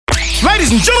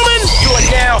Ladies and gentlemen, you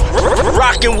are now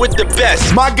rocking with the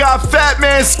best. My guy Fat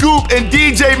Man Scoop and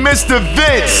DJ Mr.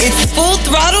 Vince. It's Full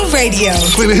Throttle Radio.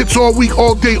 Play the hits all week,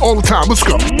 all day, all the time. Let's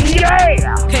go.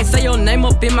 Yeah! Can't say your name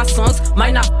up in my songs.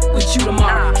 Might not with you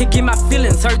tomorrow. Can't get my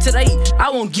feelings hurt today.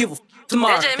 I won't give a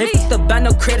tomorrow. If the buy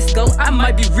no credit score, I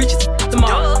might be rich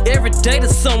tomorrow. Every day the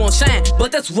sun won't shine,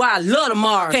 but that's why I love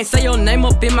tomorrow. Can't say your name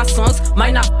up in my songs.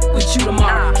 Might not with you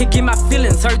tomorrow. Can't get my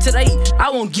feelings hurt today.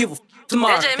 I won't give a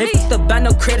tomorrow. If the buy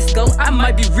no credit score, I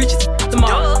might be rich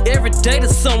tomorrow. Every day the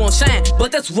sun won't shine,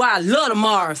 but that's why I love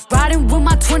tomorrow. Riding with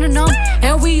my twin and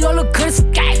and we all look good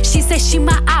as She said she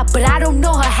my eye, but I don't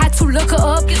know her. Had to look her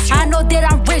up. I know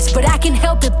that I'm rich, but I can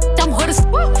help it. I'm hood as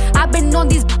I've been on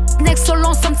these next so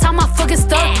long, sometimes I fucking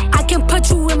stuck. I can put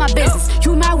you in my business.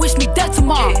 You might wish me dead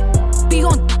tomorrow. Be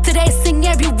on today, sing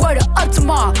every word of up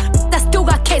tomorrow. I still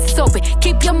got cases open.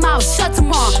 Keep your mouth shut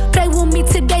tomorrow. Play with me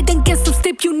today, then get some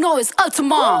sleep. You know it's up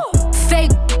tomorrow.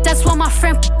 Fake, that's why my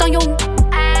friend on your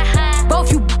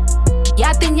both you. Yeah,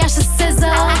 I think y'all should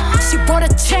scissor. She bought a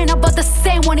chain, I bought the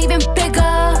same one, even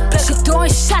bigger. She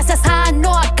throwing shots, that's how I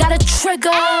know I got a trigger.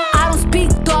 I don't speak,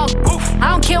 dog.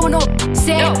 I don't care what no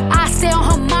say. I say on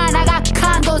her mind, I got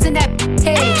condos in that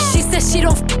head. She said she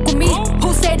don't f with me.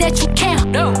 Who say that you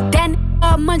can't? Then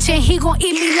munchin', he gon'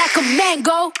 eat me like a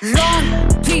mango.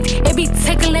 Long deep, it be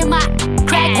tickling my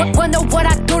crack. Wonder what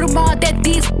I do tomorrow that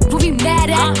these will be mad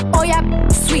at. Oh yeah,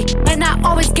 sweet, and I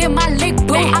always get my lick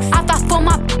boo. I fight for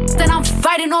my then I'm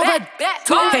fighting over that.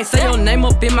 Can't say your name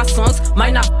up in my songs.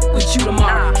 Might not with you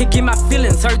tomorrow. Can't get my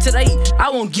feelings hurt today. I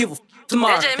won't give a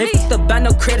tomorrow. If the buy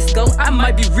no credit score, I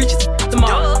might be rich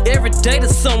tomorrow. Every day the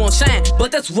sun won't shine,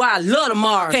 but that's why I love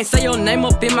tomorrow. Can't say your name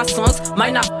up in my songs.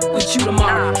 Might not with you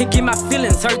tomorrow. Can't get my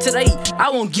feelings hurt today. I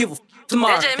won't give a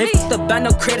tomorrow. If the buy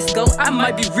no credit score, I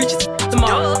might be rich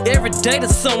tomorrow. Every day the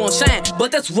sun won't shine,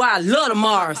 but that's why I love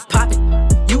tomorrow. Pop it.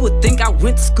 You would think I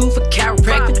went to school for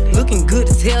chiropractic. Looking good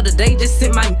as hell today, just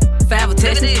sent my 5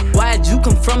 text. Why'd you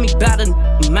come from me about a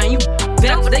man? You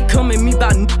back, they come at me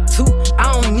about too.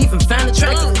 I don't even find the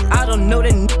track. I don't know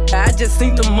that I just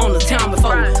seen them on the town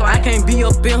before. I can't be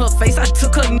up in her face, I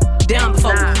took her down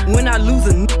before. When I lose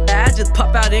a I just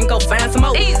pop out and go find some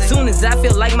more. Soon as I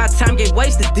feel like my time get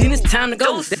wasted, then it's time to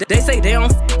go. They say they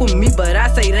don't f with me, but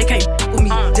I say they can't f with me.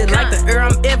 Just like the air,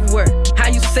 I'm everywhere. How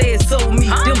you say it so with me?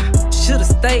 Them should've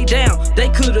stayed down. They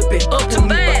could've been up to me,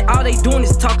 but all they doing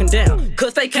is talking down.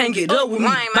 Cause they can't get up with me.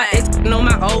 My ex know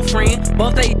my old friend,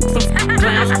 both they some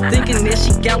clowns. Thinking that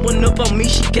she got one up on me,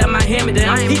 she got my hand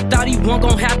down. He thought he wasn't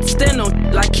gon' have to stand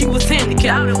on like he was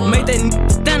handicapped. Made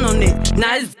that stand on it.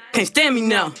 Now his can't stand me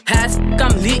now. High as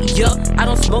I'm lit, yup. I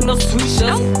don't smoke no sweet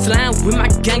shots. Slime with my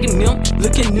gang and them,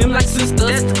 looking at them like sisters.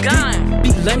 That's the gun.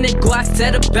 Be lame, they go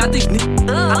outside about these niggas.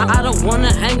 I don't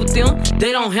wanna hang with them.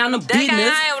 They don't have no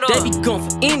business. They be going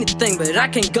for anything, but I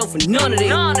can't go for none of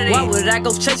that. Why would I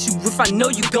go chase you if I know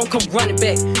you gon' come running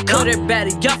back? Cut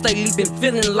everybody off lately, been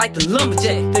feeling like the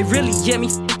lumberjack. They really get me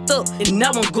f***ed up, and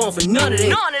now I'm going for none of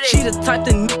that. She the type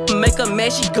to make her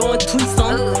mad, she going tweets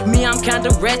on. Me, I'm kinda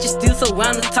ratchet still, so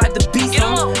I'm the type to be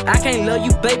some. I can't love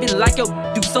you, baby, like your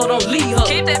you, so don't leave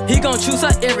her. He gon' choose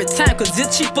her every time, cause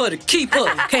it's cheaper to keep her.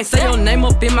 Can't say your name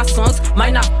up in my songs,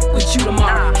 might not with you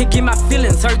tomorrow. Can't get my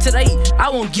feelings hurt today, I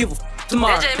won't give a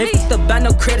tomorrow. If the buy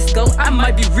no credit score, I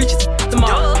might be rich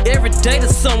tomorrow. Every day the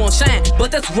sun won't shine,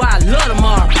 but that's why I love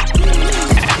tomorrow.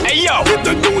 Hey yo, get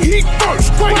the new heat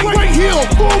first, right here on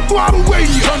Full Throttle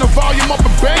Radio. Turn the volume up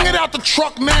and bang it out the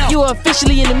truck now. You are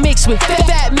officially in the mix with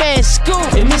Fat Man Scoop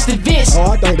and Mr. Vince.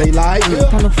 Oh, I think they lied.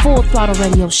 On the Full Throttle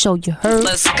Radio show, you heard.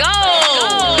 Let's go.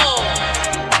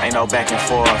 Ain't no back and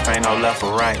forth, ain't no left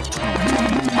or right.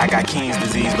 I got King's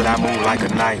disease, but I move like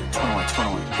a knight.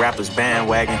 Rappers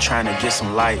bandwagon trying to get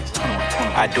some light.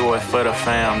 I do it for the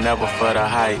fam, never for the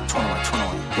hype.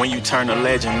 When you turn a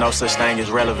legend, no such thing as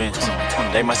relevance.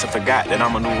 They must have forgot that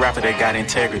I'm a new rapper that got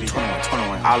integrity.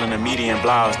 All in the media and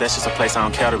blogs, that's just a place I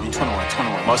don't care to be.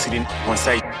 Most of these wouldn't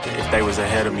say if they was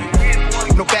ahead of me.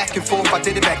 No back and forth, I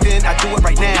did it back then, I do it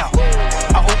right now.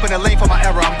 I open a lane for my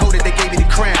era, I'm goated, they gave me the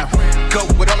crown. Go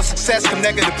with all the success, come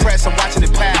negative press, I'm watching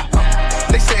it pow.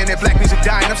 They saying that black music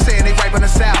dying, I'm saying they right on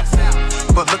the south.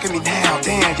 But look at me now,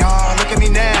 damn y'all, look at me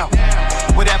now.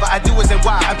 Whatever I do isn't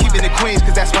why, I'm keeping it Queens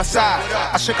cause that's my side.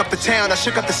 I shook up the town, I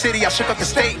shook up the city, I shook up the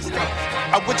state.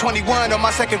 I went 21 on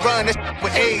my second run, that's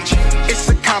with age. It's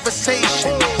a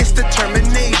conversation, it's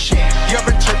determination, your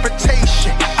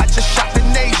interpretation. I just shot the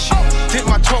nation. Did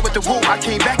my tour with the Woo, I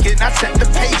came back and I set the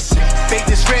pace. Fate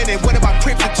is ran and one of my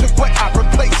crips and took what I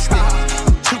replaced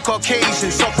it. Two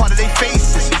Caucasians, so part of their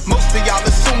faces. Most of y'all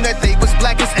assume that they was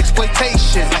black as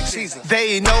exploitation.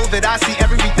 They know that I see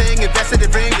everything invested in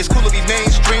ring. It's cool to be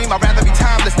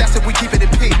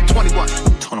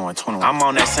I'm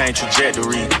on that same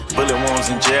trajectory. Bullet wounds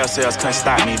in jail cells couldn't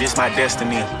stop me, this my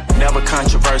destiny. Never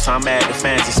controversial, I'm mad the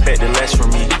fans expected less from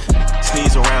me.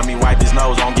 Sneeze around me, wipe his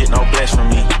nose, don't get no bless from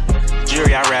me.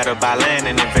 Jury, I'd rather buy land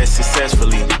and invest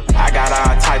successfully. I got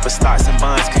all type of stocks and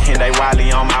bonds, Kahinde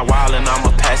Wiley on my wall and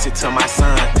I'ma pass it to my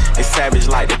son. It's savage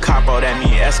like the capo, that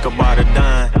mean Escobar the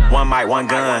Don. One mic, one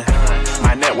gun.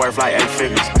 My net worth like 8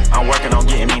 figures. I'm working on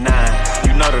getting me 9.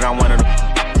 You know that I'm one of them.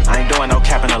 I ain't doing no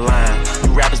cap in the line.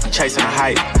 You rappers be chasing the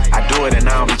hype. I do it and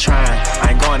I don't be trying.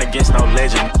 I ain't going against no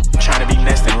legend. Trying to be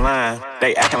next in line.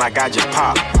 They acting like I just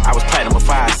popped. I was platinum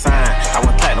before I signed. I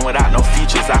went platinum without no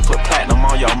features. I put platinum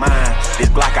on your mind. This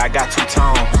Glock I got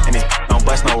 2-tone, and this don't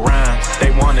bust no rhyme. They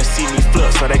wanna see me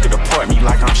flip so they could deport me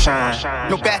like I'm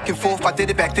Shine. No back and forth, I did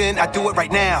it back then, I do it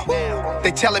right now.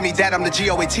 They telling me that I'm the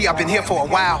GOAT, I've been here for a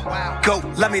while. Go,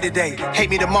 love me today, hate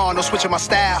me tomorrow, no switching my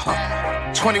style.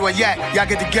 21 Yak, y'all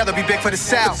get together, be big for the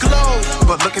South. The globe.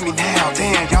 But look at me now,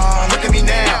 damn y'all, look at me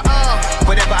now.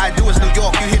 Whatever I do is New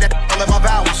York, you hear that all in my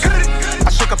vowels. I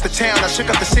shook up the town, I shook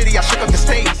up the city, I shook up the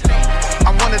state.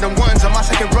 I'm one of them ones, on my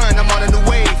second run, I'm on a new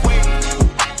wave.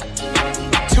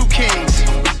 2 kings,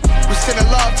 we sending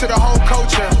love to the whole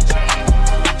culture.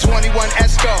 21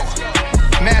 Esco,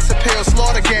 Mass Appeal,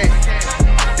 Slaughter Gang.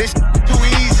 This too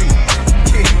easy.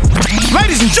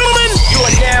 Ladies and gentlemen, You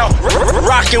are now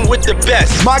rocking with the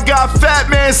best. my guy Fat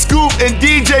Man Scoop and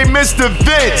DJ Mr.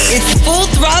 Vince. It's Full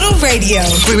Throttle Radio.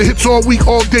 Play the hits all week,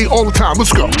 all day, all the time.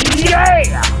 Let's go.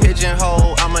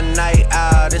 Pigeonhole, I'm a night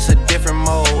owl, it's a different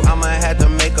mode. I'ma have to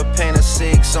make a paint of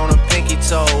 6 on a pinky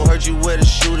toe. Heard you with a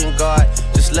shooting guard,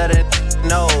 just let it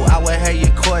know. I would have you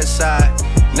courtside,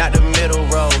 not the middle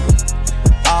row.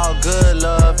 All good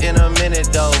love in a minute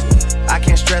though. I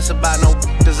can't stress about no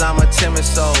cause I'm a timid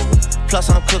soul. Plus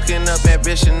I'm cooking up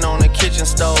ambition on the kitchen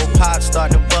stove. Pot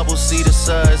start to bubble, see the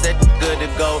suds, that good to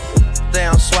go.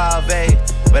 Down suave,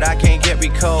 but I can't get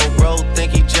Rico. Bro,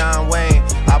 think he John Wayne.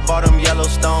 I bought them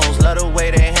Yellowstones, love the way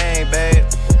they hang, babe.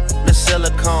 The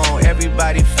silicone,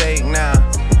 everybody fake now.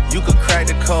 You could crack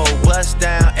the code, bust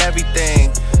down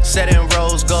everything. Set in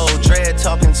rose gold, Dread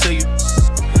talking to you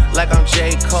like I'm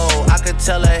J. Cole. I could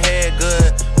tell her head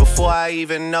good before I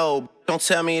even know. Don't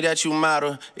tell me that you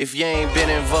model if you ain't been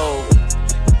in vogue.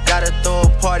 Gotta throw a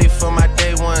party for my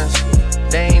day ones.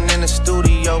 They ain't in the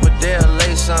studio, but they'll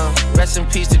lay some. Rest in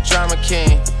peace to Drama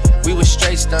King. We was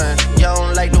straight stunned. Y'all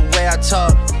don't like the way I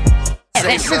talk.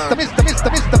 Say something.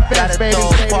 Gotta throw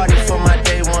a party for my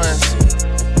day ones.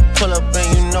 Pull up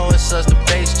and you know it's us, the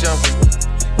bass jumping.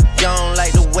 Y'all don't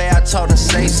like the way I talk, and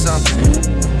say something.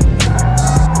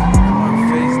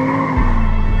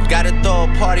 Gotta throw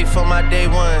a party for my day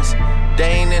ones. They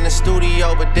ain't in the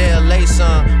studio, but they'll lay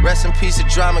some. Rest in peace to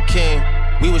Drama King.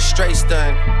 We was straight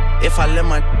stunned. If I let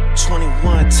my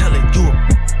 21 tell it, you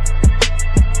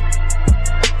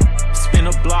Spin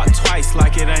a block twice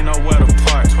like it ain't nowhere to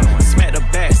park. Smack the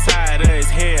back side of his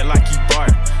head like he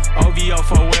bark. OVO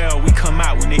for well, we come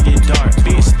out when it get dark.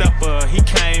 Big stepper, he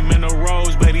came in a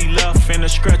rose, but he left in a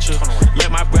stretcher. Let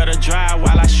my brother drive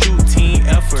while I shoot, team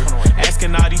effort.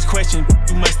 Asking all these questions,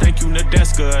 you must think you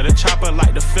Nadeska. The chopper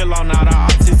like to fill on all the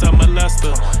optics of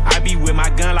molester. I be with my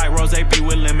gun like Rose be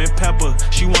with lemon pepper.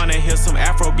 She wanna hear some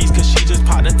Afro beats cause she just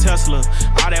popped a Tesla.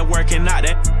 All that working out,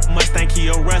 that must think he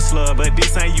a wrestler. But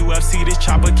this ain't UFC, this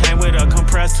chopper came with a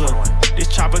compressor. This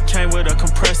chopper came with a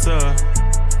compressor.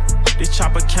 This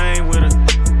chopper came with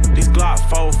this Glock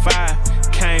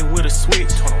 4-5 came with a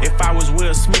switch. If I was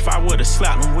Will Smith, I would've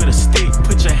slapped him with a stick.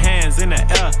 Put your hands in the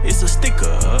air, it's a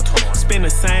sticker. Spin the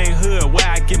same hood where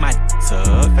I get my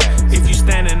up. If you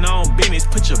standing on business,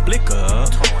 put your blick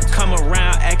up. Come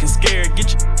around acting scared,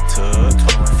 get your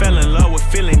tucked. Fell in love with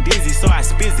feeling dizzy, so I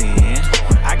spizzin'.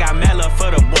 I got mad love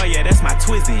for the boy, yeah, that's my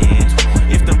twizzin'.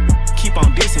 If them keep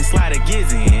on dissing, slide a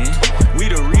gizzin'. We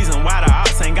the reason why the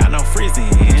ops ain't got no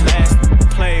frizzin'. Last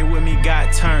played with me,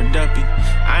 got turned uppy.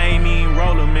 I ain't even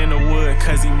roll him in the wood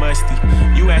cause he musty.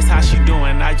 You ask how she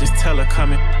doing, I just tell her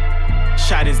coming.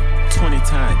 Shot his 20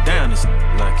 times, down this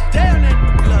lucky. Damn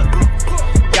it, lucky.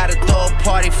 Gotta throw a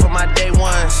party for my day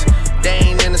ones. They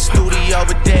ain't in the studio,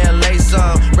 but they'll lay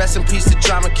some. Rest in peace to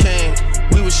Drama King.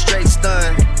 We was straight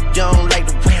stunned. You don't like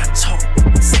the way I talk.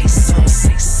 Say some,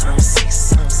 say some, say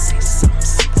some, say some,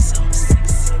 say some, say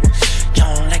some. You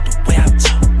don't like the way I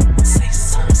talk. Say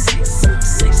some, say some,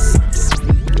 say some.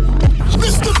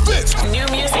 Mr. Vince, New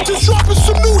music. just dropping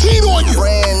some new heat on you.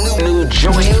 Brand new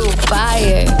joint. New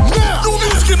fire. Now, new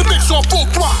music in the mix on Full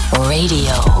Throttle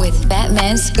Radio. With Fat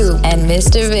Man Scoop and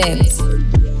Mr. Vince.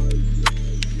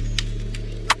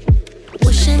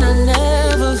 Wishing I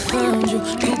never found you.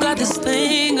 You got this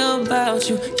thing about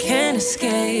you, can't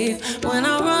escape. When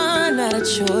I run run out of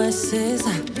choices.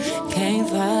 I can't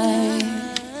fight.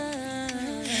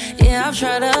 Yeah, I've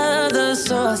tried other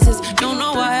sources. Don't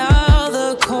know why all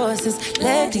the courses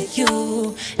led to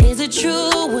you. Is it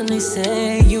true when they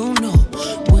say you know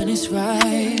when it's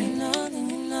right?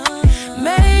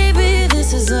 Maybe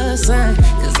this is a sign,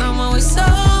 'cause I'm always so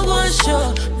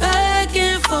unsure. Back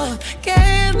and forth,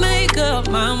 can't make up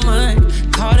my mind.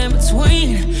 Caught in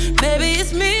between, maybe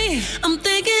it's me. I'm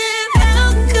thinking,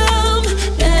 how come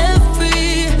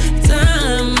every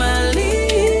time I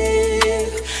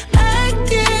leave, I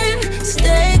can't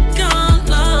stay gone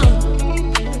long?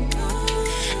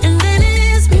 And then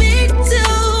it's me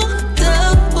too,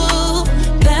 double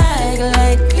back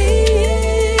like,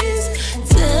 please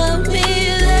tell me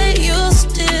that you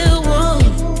still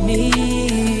want me.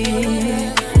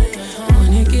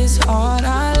 When it gets hard,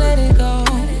 I let it go.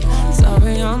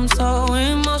 Sorry, I'm so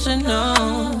emotional.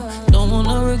 Don't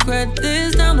wanna regret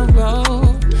this down the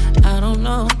road. I don't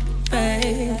know,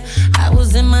 babe. I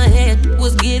was in my head,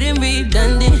 was getting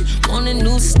redundant. Wanted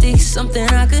new sticks, something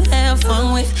I could have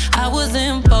fun with. I was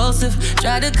impulsive,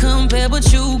 tried to compare,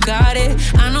 but you got it.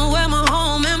 I know where my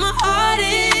home and my heart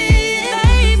is.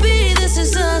 Baby, this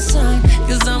is a sign,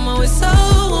 'cause I'm always so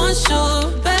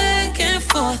unsure. Back and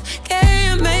forth,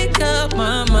 can't make up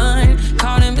my mind.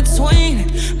 Caught in between,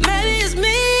 maybe it's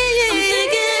me. I'm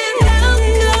thinking, how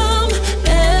come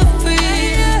every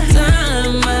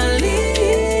time I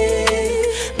leave,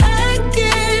 I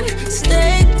can't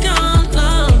stay gone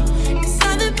long?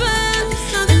 Something but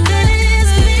nothing, then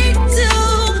it's me too,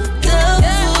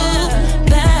 double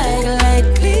back like,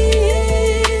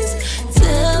 please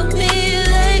tell me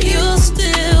that you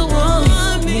still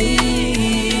want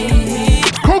me.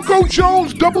 Coco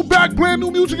Jones, double back, brand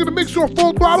new music in the mix or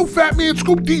full throttle. Fat Man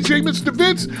Scoop, DJ Mr.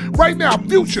 Vince. Right now,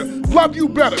 Future, Love You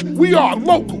Better. We are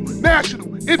local,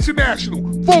 national, international,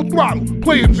 full throttle.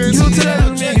 Play it, Vince. You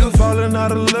telling me you're falling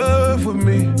out of love with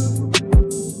me.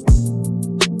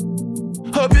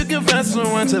 Hope you can find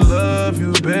someone to love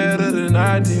you better than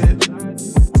I did.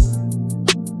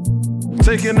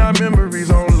 Taking our memories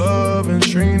on love and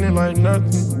treating it like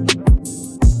nothing.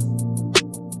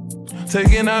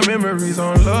 Taking our memories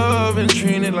on love and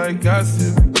treating it like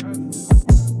gossip.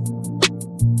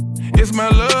 It's my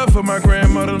love for my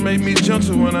grandmother make me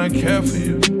gentle when I care for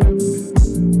you.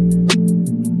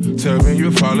 Tell me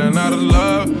you're falling out of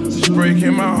love, it's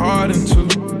breaking my heart in two.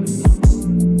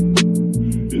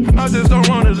 I just don't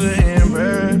want it to end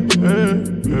bad.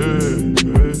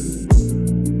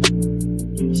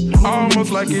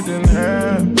 Almost like it didn't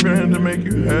happen to make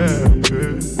you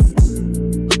happy.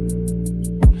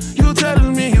 You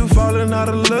telling me you falling out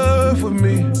of love with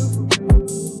me.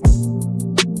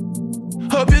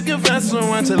 Hope you can find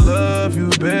someone to love you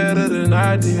better than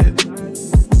I did.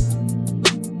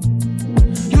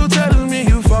 You telling me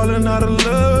you falling out of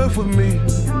love with me.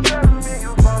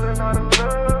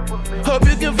 Hope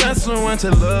you can find someone to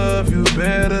love you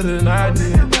better than I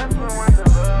did.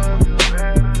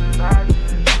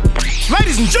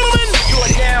 Ladies and gentlemen, you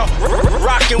are now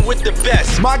rocking with the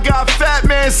best. My guy Fat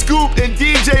Man Scoop and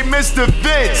DJ Mr.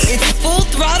 Vince. It's Full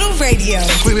Throttle Radio.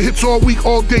 Play the hits all week,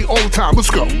 all day, all the time. Let's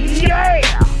go. Yeah!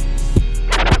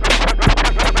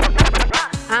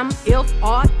 I'm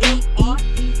F-R-E-E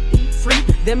free.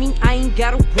 That mean I ain't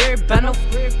gotta worry about no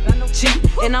cheat.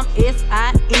 And I'm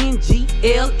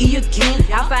S-I-N-G-L-E again.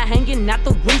 Outside hanging out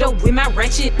the window with my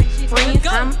ratchet friends.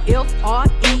 I'm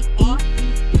F-R-E-E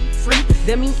free.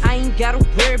 That mean I ain't gotta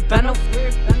worry about no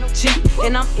cheat.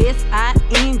 And I'm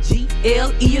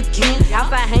S-I-N-G-L-E again.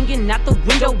 Outside hanging out the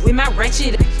window with my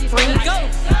ratchet friends. Go,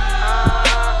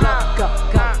 go,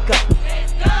 go, go.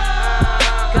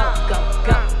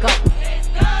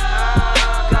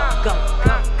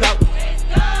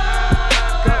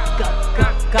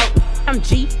 I'm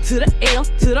G to the L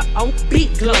to the O,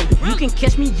 big glow. You can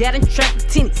catch me out in traffic,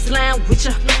 tinted slime with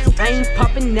ya. I ain't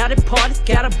popping out at parties,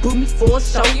 gotta book me for a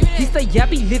show. He say, yeah, I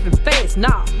be living fast,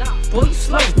 nah, boy, you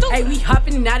slow. Hey, we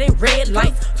hopping out at red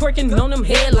lights, twerking on them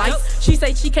headlights. She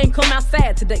say she can't come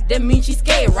outside today, that means she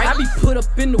scared, right? I be put up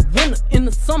in the winter, in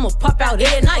the summer, pop out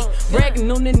every night.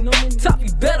 Bragging on that top,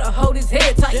 you better hold his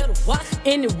head tight.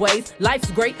 Anyways,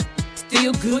 life's great,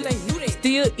 still good,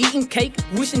 still eating cake,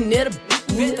 wishing that a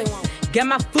bitch would. Got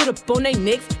my foot up on they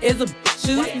necks as a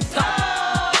shoe.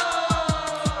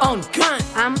 On the gun,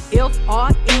 I'm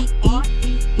F-R-E-E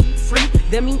free.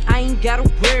 That mean I ain't gotta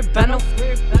worry about no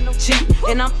cheat.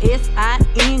 And I'm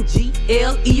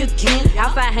S-I-N-G-L-E again.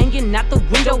 Outside hanging out the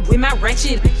window with my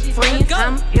ratchet friends.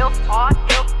 I'm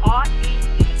F-R-E-E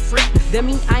free. That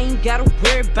mean I ain't gotta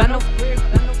worry about no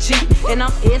cheat. And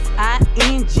I'm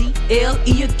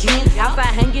S-I-N-G-L-E again.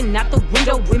 Outside hanging out the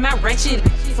window with my ratchet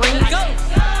friends.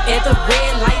 At the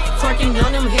red light, twerking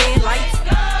on them headlights.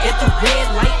 At the red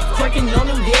light, twerking on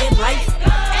them headlights.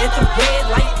 At the red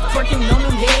light, twerking on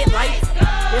them headlights.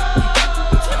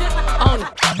 On it.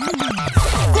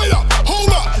 Wait up, hold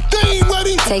up, they ain't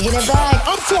ready. Taking it back.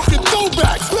 I'm talking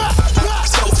throwbacks.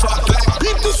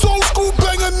 Beat this old school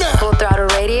banger now. Full Throttle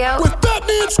Radio. With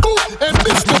Fatman Scoop and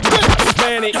Mr. Vince.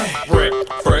 Manny,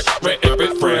 fresh.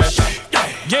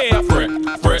 Yeah, fresh.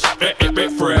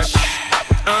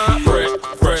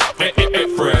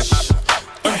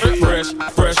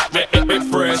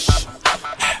 Fresh.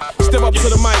 Step up to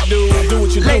the mic, dude. Do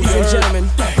what you do. Ladies and gentlemen,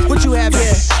 what you have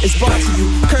here is brought to you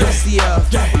courtesy of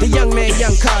the young man,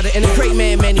 Young Carter, and the great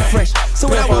man, Manny Fresh. So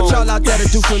what I want y'all out there to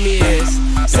do for me is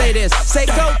say this. Say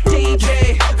go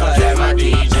DJ, cause that's my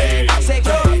DJ. Say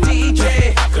go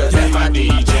DJ, cause that's my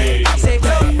DJ. Say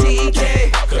go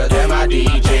DJ, cause that's my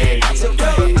DJ. Say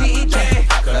go DJ,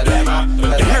 cause that's my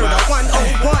DJ. You heard of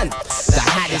 101, the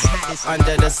hottest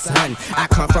under the sun. I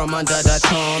come from under the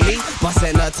Tommy,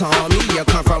 bustin' the Tommy. You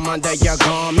come from under your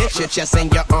garment, your chest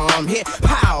and your arm hit.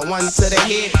 Pow, one to the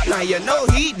head. Now you know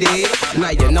he did.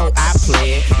 Now you know I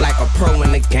played like a pro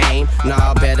in the game.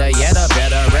 Nah, better yet, a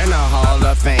veteran, a Hall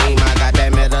of Fame. I got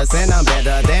that medicine, I'm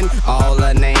better than all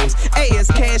the names. A is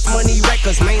Cash Money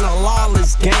Records, man, a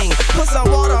lawless gang. Put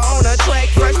some water on the track,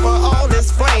 fresh for all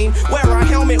this flame. Wear a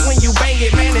helmet when you bang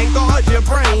it, man, and guard your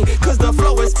brain. Cause the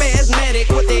flow is spasmodic,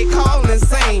 what they call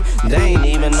insane. They ain't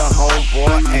even the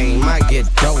homeboy aim, I get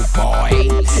dope, boy.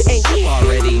 And you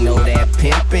already know that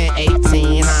pimpin'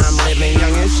 18, I'm living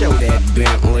young and show that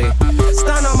Bentley.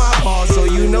 Stun on my paw, so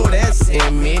you know that's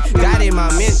in me. Got in my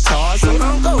mentor, so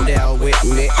don't go down with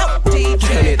me. Up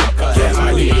DJ, cause that's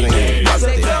my DJ.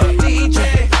 Say go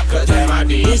DJ, cause that's my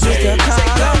DJ. This is the call. Say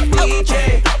go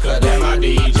DJ, cause that's my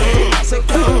DJ. Say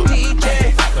go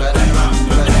DJ, cause that's my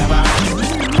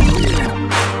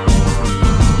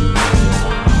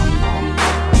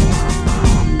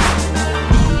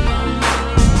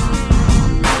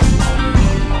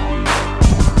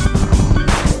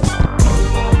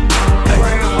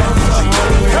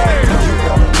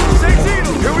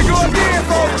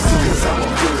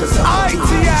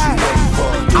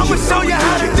I'ma show you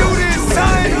how to do this,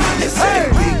 son.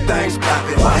 Hey. Big things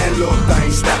poppin', and little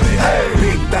things stoppin'. Hey.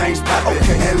 Big things poppin',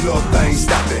 and little things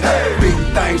stoppin'. Hey. Big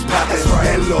things poppin',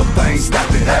 and little things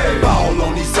stoppin'. Hey. Ball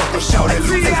on these suckers, shout at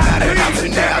Luke. It's not an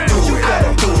option now. Do it,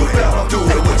 do it, do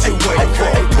it. What you waiting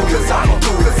for? Cause I'ma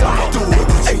do it, do it.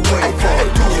 What you waiting for?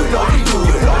 Do it, do it, do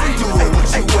it. What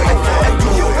you waiting for? Do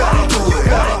it, do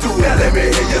it, do it. Now let me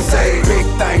hear you say, big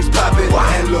things poppin',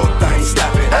 and little things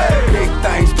stoppin'. Big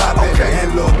things poppin',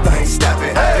 and little things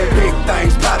stoppin'. Big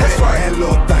things poppin', and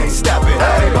little things stoppin'.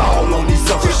 Ball on these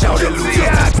suckers, shout at Luke.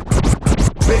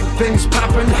 Big things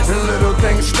poppin' and little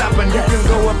things stoppin'. You can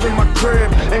go up in my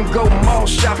crib and go mall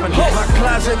shopping. My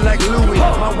closet like Louis,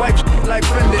 my wife like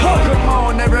Fendi. Come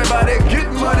on, everybody, get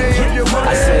money if you want it.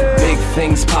 I said big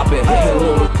things poppin', and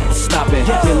little stoppin'.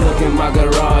 You look in my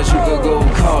garage, you could go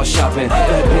car shopping.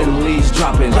 That Bentley's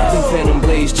dropping, them Phantom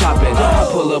Blaze chopping. I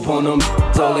pull up on them,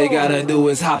 all they gotta do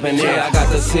is hoppin'. Yeah, I got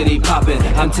the city poppin',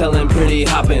 I'm telling pretty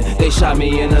hoppin'. They shot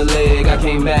me in the leg, I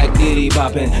came back diddy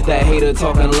boppin'. That hater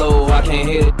talking low, I can't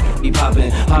hear it. He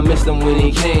poppin'. I missed him when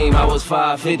he came, I was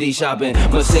 550 shopping.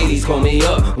 Mercedes call me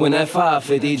up when that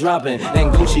 550 dropping.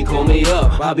 And Gucci call me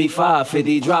up, I be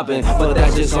 550 dropping. But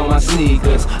that's just on my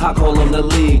sneakers, I call them the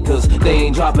league, cause they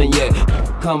ain't dropping yet.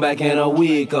 Come back in a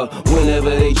week or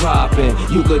whenever they dropping.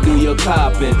 You could do your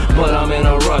copping, but I'm in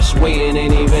a rush, waiting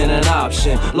ain't even an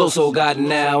option. Loso got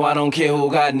now, I don't care who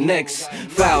got next.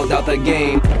 Fouled out the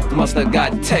game, musta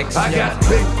got text. I got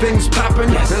big things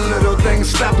poppin', and little things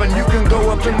stoppin'. You can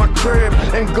go up in my crib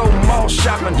and go mall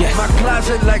shopping. My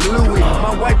closet like Louis,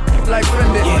 my wife like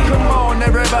Fendi. Come on,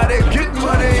 everybody, get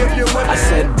money if you want it. I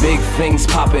said big things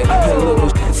poppin', and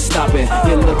little stoppin'.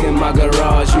 You look in my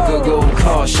garage, you could go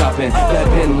car shopping. That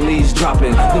Bentley's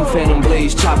dropping, them Phantom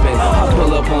Blaze chopping. I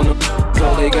pull up on them,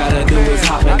 all they gotta do is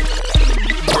hoppin'.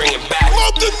 Bring it back.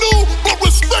 Love the new, but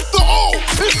respect the old.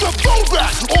 It's a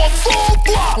throwback on Full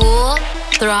Throttle. Full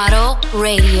Throttle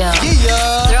Radio.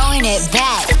 Yeah. Throwing it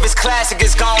back. If it's classic,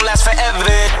 it's gon' last forever.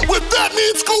 With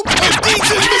Fatman Scoop and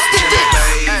DJ Mr.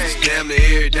 Vince. Damn near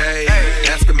every day.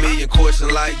 Ask a million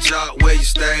questions like Jock, where you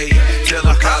stay? Tell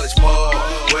them college ball,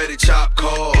 where the chop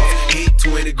cars. Eat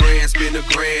 20 grand, spend a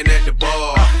grand at the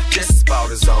bar. Just about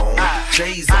his own.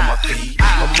 J's on my feet.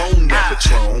 I'm on that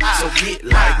Patron, so get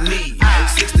like me.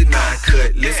 69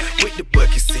 Cutlass with the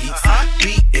bucket seats.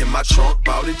 Beat in my trunk,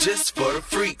 bought it just for the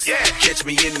freaks. catch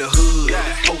me in the hood,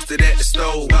 posted at the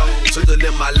stove. Twiddle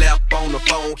in my lap on the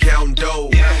phone, counting dough.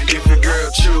 If your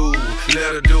girl chew,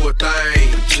 let her do a thing.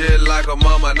 Just like a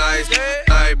mama, nice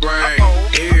brain.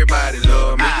 Everybody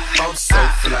love me, I'm so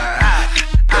fly.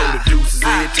 Throw the deuces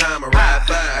every time I ride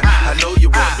by. I know you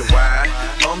wonder why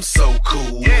I'm so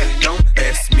cool. Don't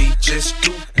ask me, just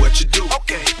do what you do.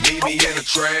 Meet me in the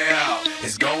trap,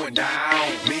 it's going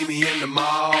down. Meet me in the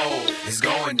mall, it's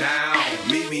going down.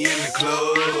 Meet me in the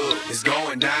club, it's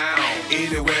going down.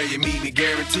 Anywhere you meet me,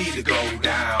 guaranteed to go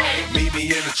down. Meet me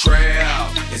in the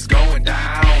trap, it's going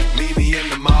down. Meet me in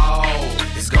the mall,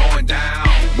 it's going down.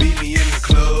 Meet me in the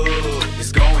club,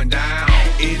 it's going down.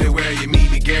 Anywhere you meet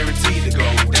me, guaranteed to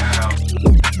go down.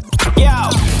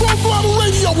 Yo, Full Throttle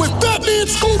Radio with Fatman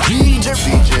Scoop, DJ,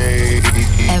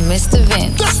 and Mr.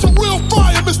 Vince. That's the real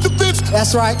fire, Mr. Vince.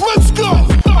 That's right. Let's go.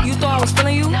 You thought I was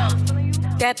feeling you?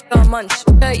 That munch.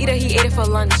 Eater, he ate it for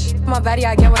lunch. My body,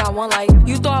 I get what I want. Like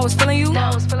you thought I was feeling you?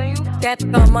 That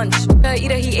munch.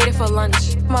 Eater, he ate it for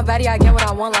lunch. My body, I get what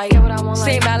I want. Like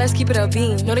say mad, let's keep it a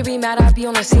beam. Know they be mad, I be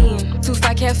on the scene. Too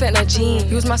fat, can't fit in a jean.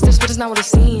 Use my steps, but it's not what it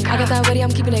seems. I got that ready,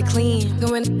 I'm keeping it clean.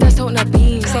 Going that's toting a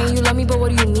beam. Saying you love me, but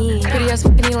what do you mean? Pretty ass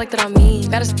fucking me like that I mean.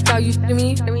 Baddest how you to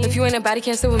me. If you ain't a baddie,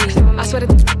 can't sit with me. I swear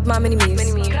to my mini-me's.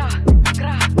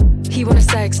 He wanna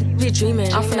sex, be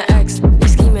dreaming. I'm from the X, be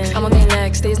scheming. I'm on their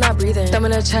next, days not breathing. Thumb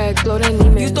in a check, blow their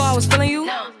demons. You thought I was feeling you?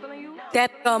 That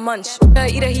munch.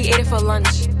 Eater, he ate it for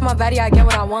lunch. My body, I get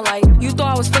what I want. Like you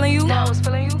thought I was feeling you?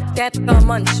 That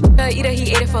munch. Eater,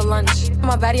 he ate it for lunch.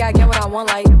 My body, I get what I want.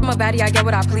 Like my body, I get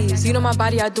what I please. You know my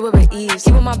body, I do it with ease.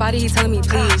 He with my body, he telling me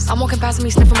please. I'm walking past him,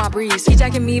 he sniffing my breeze. He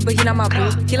jacking me, but he not my boo.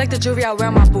 He like the jewelry I wear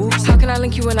on my boobs. How can I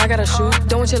link you when I got a shoe?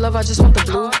 Don't want your love, I just want the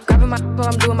blue. Grabbing my while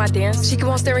I'm doing my dance. She keep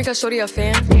on staring cause shorty a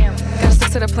fan. Gotta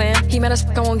stick to the plan. He mad as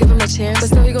fuck, I won't give him a chance. But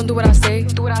still he gon' do what I say.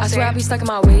 I swear I be stuck in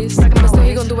my ways. But still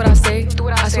he gon' do what I say.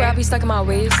 I swear I be stuck in my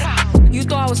ways. You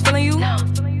thought I was feeling you?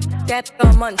 That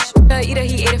munch. Eater,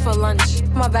 he ate it for lunch.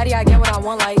 My body, I get what I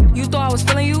want. Like you thought I was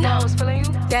feeling you?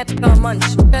 That munch.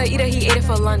 Eater, he ate it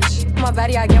for lunch. My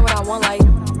body, I get what I want. Like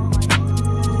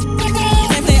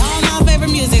they play all my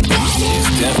favorite music.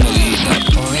 It's definitely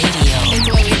radio. It's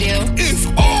what we do. It's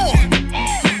on.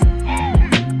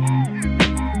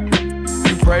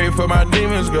 You pray for my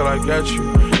demons, girl, I got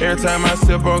you. Every time I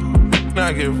sip on,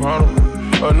 I get vulnerable.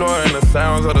 Annoying the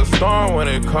sounds of the storm when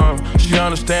it comes. She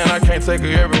understand I can't take her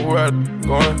everywhere I'm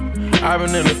going. I've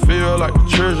been in the field like the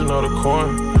children of the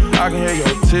corn. I can hear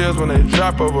your tears when they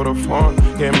drop over the phone.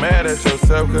 Get mad at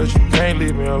yourself cause you can't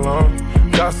leave me alone.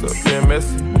 Gossip and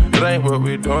messy, that ain't what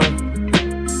we doing.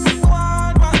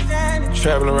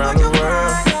 Traveling around the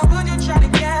world,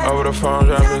 over the phone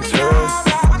dropping tears.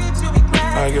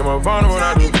 I get more vulnerable when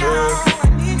I do pills.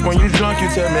 When you drunk you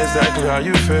tell me exactly how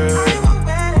you feel.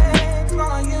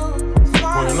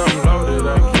 When I'm loaded, I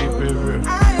keep it real.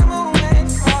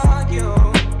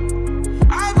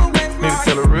 Need to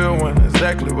tell a real one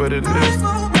exactly what it is.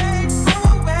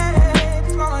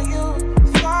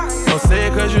 Don't say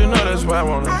it cause you know that's why I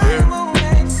wanna hear.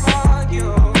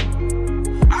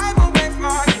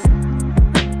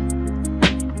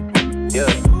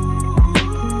 Yeah,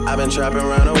 I've been trapping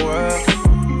around the world.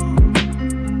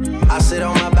 I sit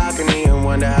on my balcony and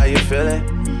wonder how you feeling.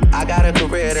 I got a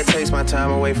career that takes my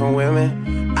time away from women.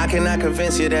 I cannot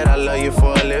convince you that I love you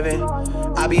for a living.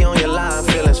 I be on your line,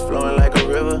 feelings flowing like a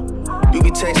river. You be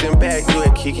texting back, you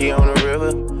at Kiki on the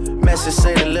river. Message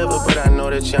say deliver, but I know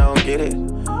that y'all don't get it.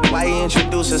 Why you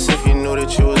introduce us if you knew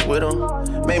that you was with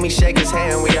him? Made me shake his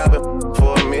hand, we all been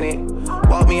for a minute.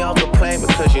 Walk me off the plane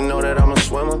because you know that I'm a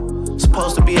swimmer.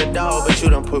 Supposed to be a dog, but you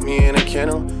done put me in a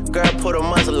kennel. Girl, put a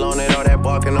muzzle on it, all that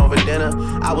barking over dinner.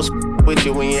 I was with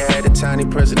you when you had a tiny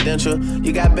presidential.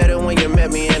 You got better when you met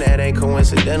me, and that ain't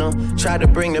coincidental. Tried to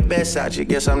bring the best out you,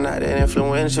 guess I'm not that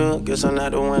influential. Guess I'm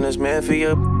not the one that's meant for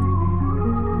you.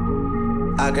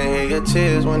 I can hear your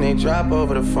tears when they drop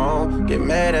over the phone. Get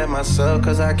mad at myself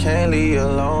cause I can't leave you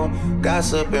alone.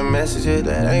 Gossip and messages,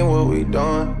 that ain't what we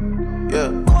doing.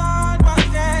 Yeah.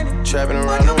 Trapping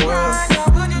around the world,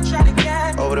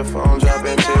 over the phone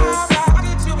dropping tears.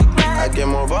 I get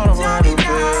more vulnerable when I do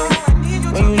pills.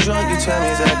 When you drunk, you tell me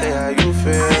exactly how you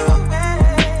feel.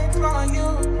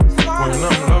 When I'm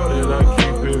loaded, I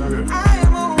keep it real.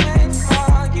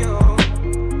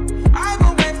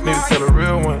 Need to tell a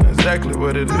real one exactly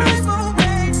what it is.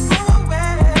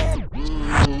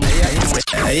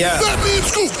 Fatman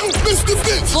Scoop, Mr.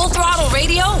 Vince. Full Throttle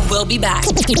Radio will be back.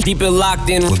 Keep it locked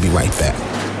in. We'll be right back.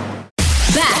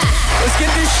 Back. Let's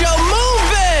get this show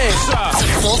moving.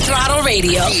 Full Throttle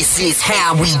Radio. This is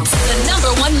how we do. The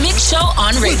 #1 mix show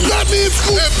on radio. That means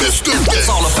Scoop and Mr. Vince. It's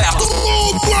all about the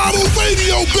Full Throttle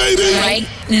Radio, baby. Right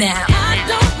now. I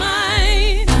don't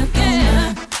mind. I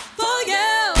care for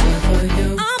you.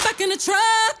 I'm back in the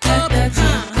truck.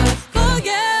 For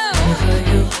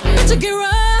you. But you get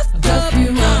rough. For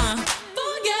you.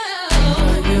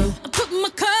 I'm putting my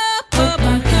cup up.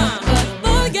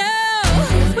 For you.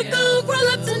 We gon' roll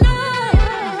up tonight.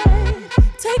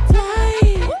 Take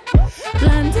flight.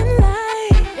 Blinding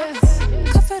lights.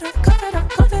 Cuff it up.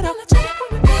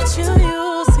 Bet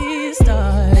you'll see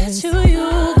stars. Bet you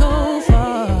go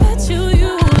far. Bet you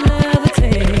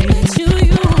levitate. Bet you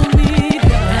meet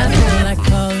God. I feel like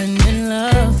falling in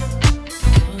love.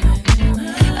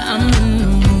 I'm in the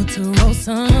mood to roll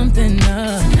something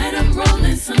up. Tonight I'm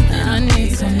rolling something. I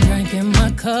need some drink in my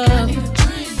cup.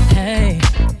 Hey,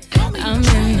 I'm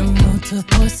in the mood to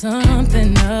pour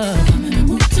something up.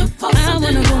 I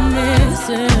wanna go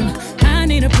missing. I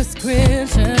need a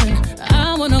prescription.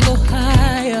 I wanna go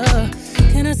higher.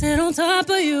 Can I sit on top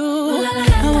of you?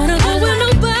 I wanna go where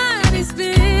nobody's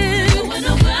been.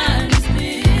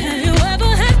 Have you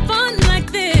ever had fun like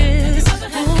this?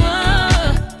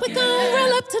 We gon'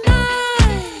 roll up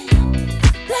tonight.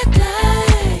 Black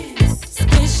lights,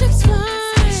 spaceships fly.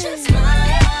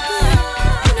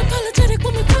 Unapologetic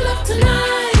when we pull up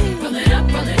tonight. Roll it up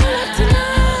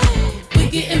tonight. We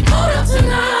getting pulled up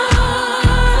tonight.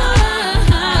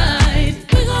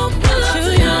 We gon' pull up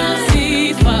tonight.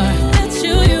 See far. Bet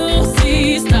you'll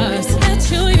see stars. Bet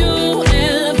you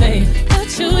elevate.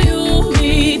 Bet you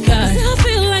meet God. I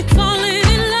feel like falling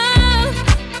in love.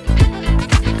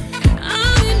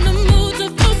 I'm in the mood to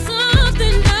pull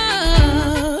something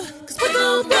up. 'Cause we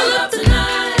gon' pull up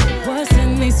tonight. What's in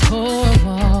these four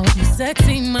walls? You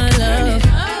sexy, my love.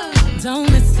 Don't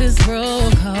miss this roll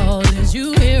call. Did you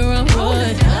hear a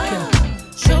word?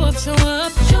 Show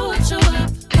up.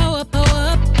 Power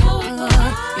up.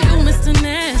 You Mr.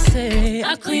 Nasty. I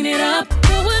clean it up.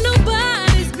 Go where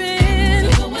nobody's been.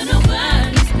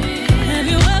 Have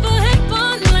you ever had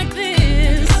fun like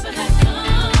this?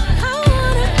 I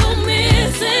wanna go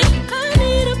missing. I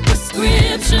need a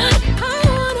prescription. I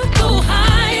wanna go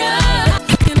higher.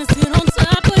 Can I sit on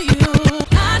top of you?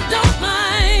 I don't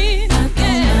mind. I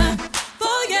care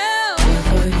for you.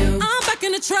 I'm back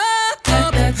in the truck.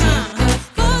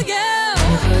 For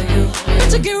you. But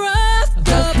you get rough.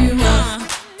 For you.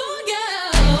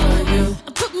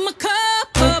 I'm putting my cup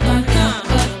up.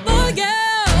 For you.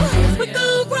 We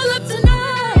gon' roll up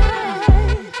tonight.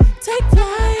 Take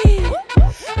flight.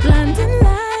 Blinding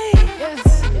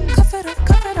lights. Cuff it up.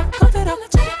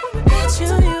 Bet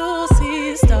you'll see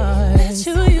stars. Bet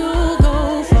you go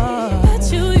far. Bet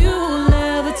you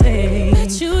levitate.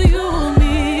 Bet you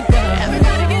meet God.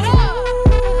 Everybody get up.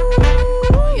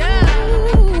 Yeah.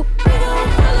 We gon'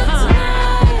 roll up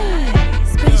tonight.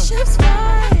 Spaceships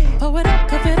fly. Pull it up,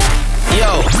 cuff it up.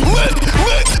 Yo,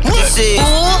 this is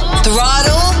Full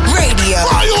Throttle Radio.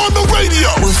 Fire on the radio.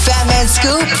 with Fat Man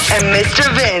Scoop and Mr.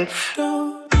 Vince.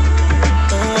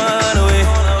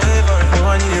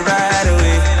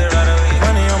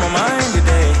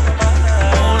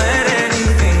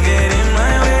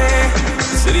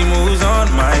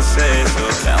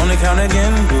 Count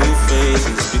again, blue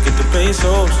faces, speak at the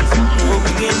pesos. We'll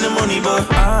be getting the money, but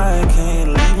I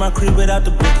can't leave my crib without the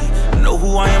bookie. I know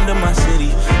who I am to my city.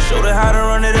 Showed her how to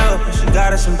run it up, and she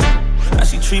got us some now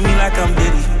she treat me like I'm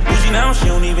Diddy. Bougie now, she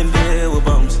don't even deal with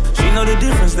bums. She know the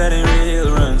difference that ain't real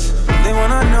runs. They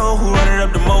wanna know who run it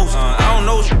up the most. I don't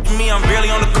know me, I'm barely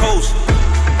on the coast.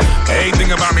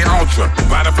 Everything about me ultra.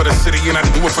 Riding for the city and I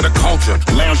do it for the culture.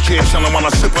 Lounge chair chilling while I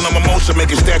sip on a mimosa.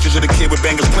 Making statues of the kid with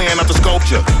bangers playing out the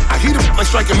sculpture. I heat up like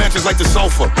striking matches like the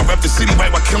sofa. I rep the city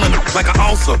right while killing it like an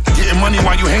ulcer. Getting money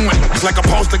while you hang with it. It's like a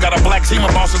poster. Got a black team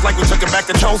of bosses like we took it back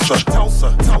to Tulsa.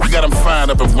 We got them fired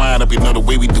up and wired up. You know the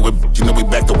way we do it. You know we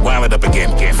back to wild it up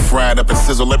again. Get fried up and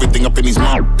sizzle everything up in these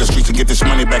the streets and get this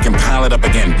money back and pile it up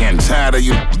again. Tired of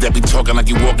you that be talking like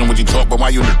you walking what you talk, but why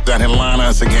you down here lying to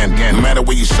us again? No matter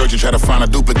where you search, you try to find a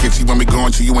duplicate. See when we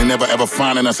going to you ain't never ever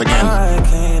finding us again. I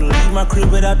can't leave my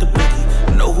crib without the bookie.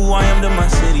 I know who I am to my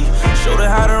city. Showed her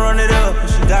how to run it up, and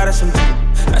she got us some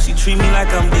now she treat me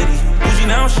like I'm Diddy. Bougie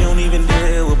now, she don't even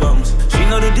deal with bums. She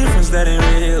know the difference that ain't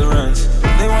real runs.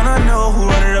 They wanna know who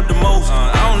run it up the most.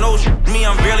 I don't know me,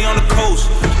 I'm barely on the coast.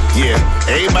 Yeah,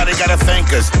 everybody gotta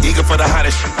thank us. Eager for the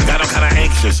hottest, got them kinda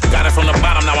anxious. Got it from the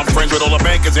bottom, now I'm friends with all the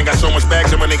bankers. And got so much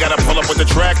bags, and when they gotta pull up with the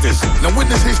tractors. Now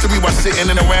witness history while sitting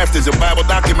in the rafters. A Bible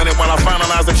documented while I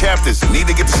finalize the chapters. Need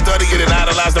to get to study it and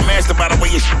idolize the master. By the way,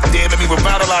 you dead, let me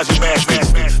revitalize your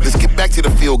bastards. Let's get back to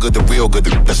the feel good, the real good.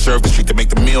 The serve the street to make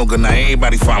the meal good. Now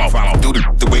everybody follow. Do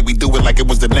the way we do it like it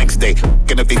was the next day.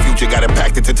 And if they future got it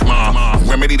packed into tomorrow.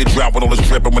 Remedy the drought with all this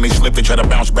dripping. When they slip, they try to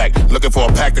bounce back. Looking for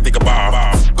a pack that they can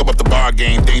borrow. Go up the bar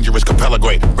game, dangerous, Capella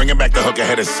great. Bringing back the hook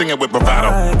ahead and sing it with bravado.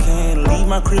 I can't leave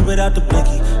my crib without the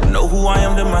blicky. Know who I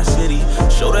am to my city.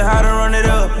 Showed her how to run it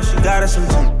up, and she got us some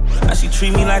tea. Now she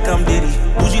treat me like I'm Diddy.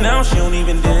 Bougie now, she don't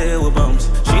even deal with bums.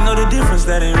 She know the difference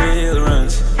that ain't real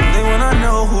runs. They wanna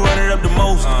know who run it up the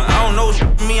most. I don't know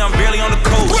me, I'm barely on the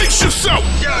coast. Brace yourself!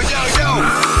 Yo,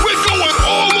 we're going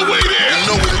all the way there. You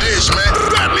know what it is, man.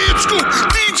 Fatman Scoop,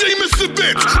 DJ Mr.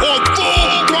 Vince on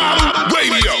Full Throttle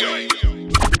Radio.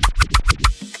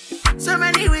 So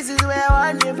many reasons where I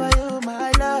want you for you,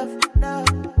 my love.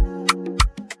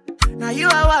 Now you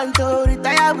I want to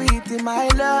retire with in my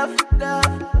love.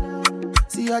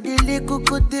 See all the little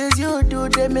good things you do,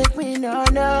 they make me no.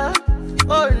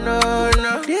 Oh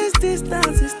no. This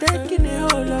distance is taking a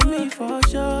hold of me for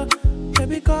sure.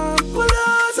 Baby, come pull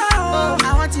closer. Oh,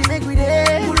 I want to make me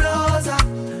there. Pull closer.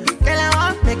 Girl, I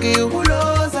want make you pull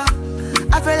closer.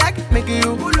 I feel like making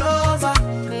you pull over.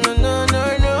 No.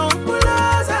 Pull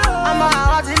closer. I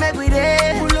want to make me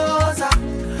there. Pull closer.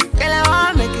 Girl, I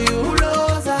want make you pull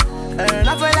closer. And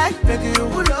I feel like making you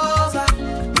pull over.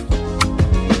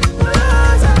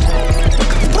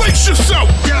 Brace yourself!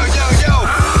 Yo.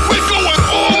 We're going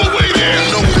all the way there. You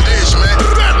know what it is, man.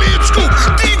 Fatman Scoop,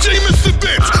 DJ Mr.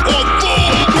 Vince on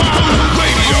Full Throttle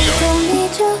Radio.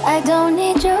 I don't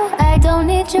need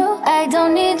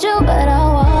you, but I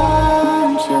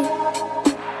want you.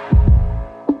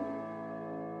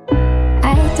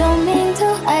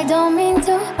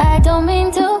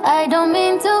 I don't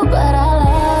mean to, but I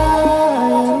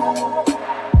love you.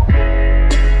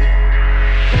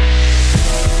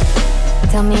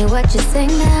 Tell me what you say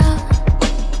now.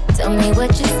 Tell me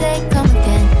what you say, come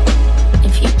again.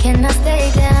 If you cannot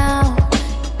stay down,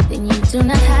 then you do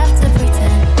not have to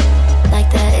pretend like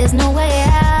there is no way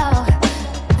out.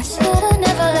 I should've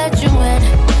never let you in,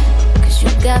 'cause you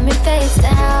got me face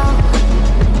down.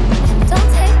 And don't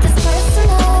take this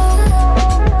personal.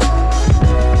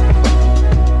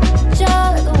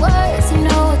 Just the words, you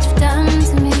know what you've done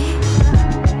to me.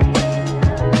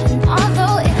 And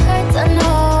although it hurts, I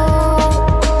know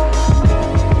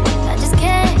I just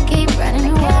can't keep running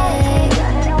away.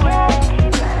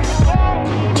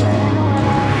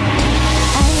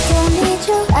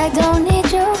 I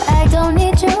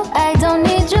don't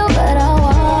need you, but I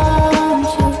want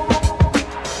you.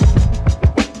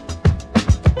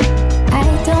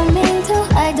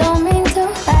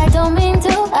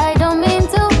 I don't mean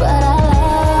to, but I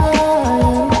love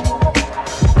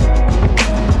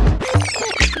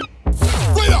you.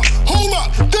 Wait up, hold up,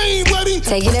 they ain't ready.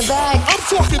 Taking it back. I'm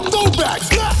talking throwbacks.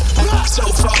 So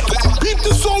far back. Beat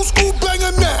this old school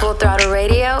banger now. Full Throttle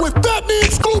Radio with Fatman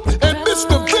Scoop and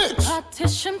Mr. Vince.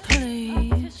 Partition,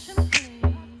 please.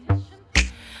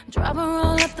 Drop her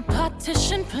all up the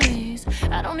partition, please.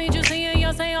 I don't need you seeing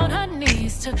Beyonce on her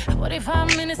knees. Took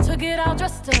 45 minutes to get all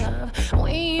dressed up. We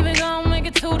ain't even gonna make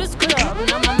it to this club.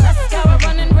 Now my mascara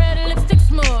running red, lipstick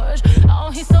smudge. Oh,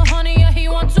 he's so honey, yeah, he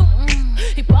want to.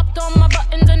 He popped on my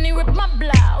buttons and he ripped my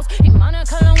blouse. He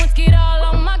Monica Lewinsky all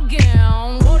on my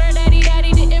gown. Water daddy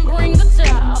didn't bring the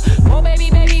towel. Oh, baby,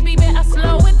 I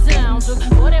slow it down. Took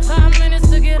 45 minutes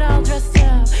to get all dressed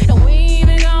up. And we ain't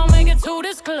even gonna make it to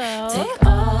this club. Take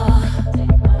all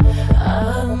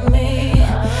of me.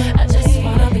 I just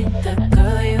wanna be the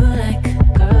girl you like.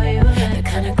 The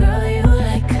kind of girl you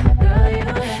like.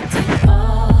 Take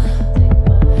all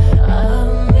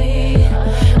of me.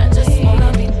 I just wanna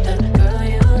be the girl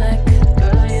you like.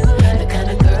 The kind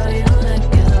of girl you like.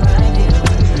 Is right here.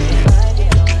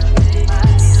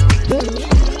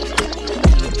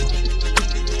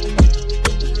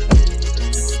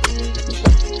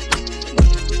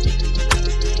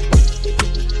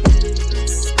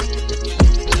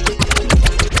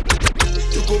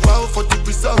 For the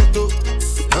result, oh.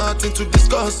 Nothing to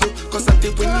discuss, oh. 'Cause I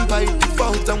did win by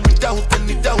default and without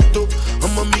any doubt, oh.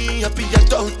 I'm a me happy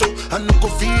adult, oh. I no go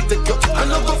feed the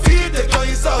girl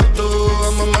is out, oh.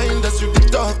 I'm a mind that's you the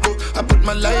talk, oh. I put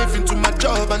my life into my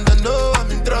job and I know I'm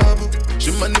in trouble.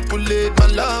 She manipulate my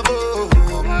love, oh.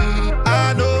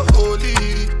 I know holy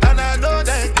and I know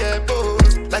they get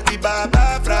both. Like the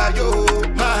Baba Frayo,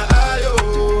 my ayo,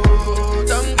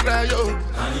 don't cry, yo.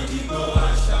 I need to go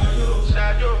and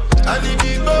shayo.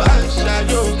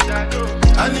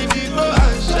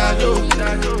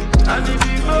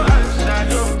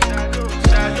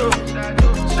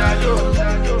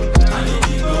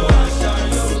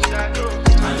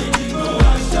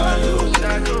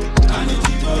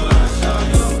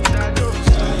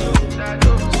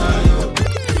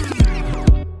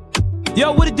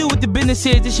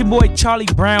 This your boy Charlie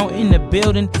Brown in the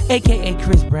building, aka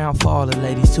Chris Brown for all the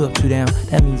ladies. 2 up, 2 down.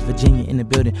 That means Virginia in the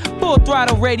building. Full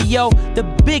Throttle Radio, the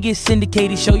biggest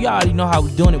syndicated show. Y'all already know how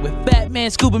we doing it with Fat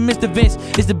Man Scoop and Mr. Vince.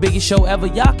 It's the biggest show ever.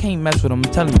 Y'all can't mess with them.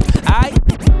 I'm telling you. Alright?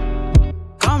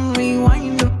 Come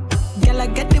rewind, girl. I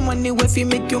get the money if you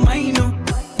make you mine.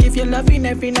 If you're loving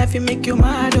every night, you make you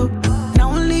mad. Now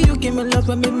only you give me love,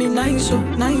 but make me nice.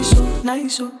 Nice.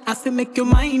 I feel make you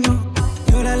mine.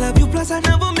 Girl, I love you, plus I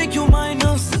never make you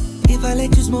minus. If I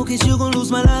let you smoke it, you gon'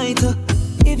 lose my lighter.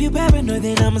 If you paranoid,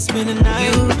 then I'ma spend the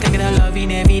night. You can get a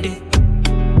loving every day.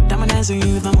 Diamond dancing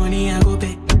you the money I go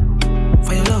pay.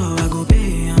 For your love I go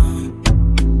pay.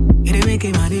 It ain't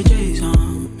making my DJs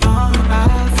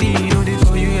I feel it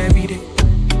for you every day.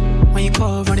 When you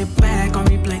call, run it back on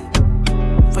replay.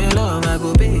 For your love I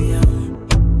go pay.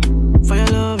 For your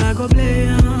love I go play.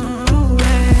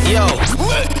 Yo,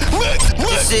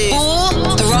 this is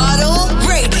Full Throttle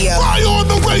Radio. Fire on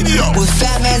the radio with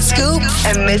Fat Man Scoop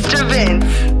and Mr. Vince.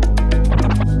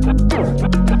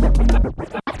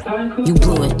 You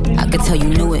blew it, I could tell you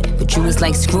knew it, but you was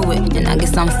like screw it, and I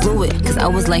guess I'm fluid, cause I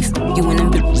was like you and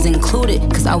them bitches included,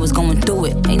 cause I was going through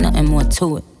it, ain't nothing more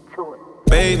to it.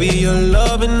 Baby, you're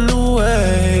loving the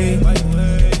way,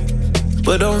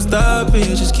 but don't stop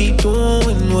it, just keep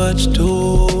doing what you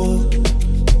do.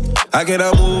 I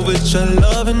cannot move with your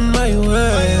love in my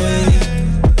way.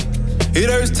 It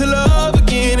hurts to love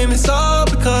again, and it's all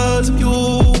because of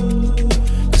you.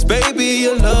 Cause baby,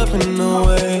 you're loving the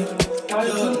way.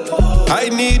 I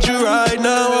need you right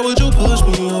now, why would you push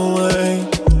me away?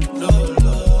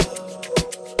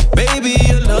 Baby,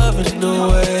 you're loving the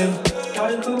way.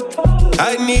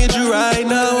 I need you right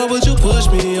now, why would you push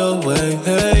me away?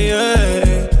 Hey,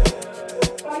 hey.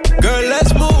 Girl,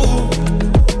 let's move.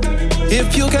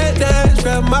 If you can't dance,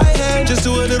 grab my hand, just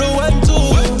do a little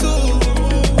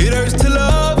 1-2. It hurts to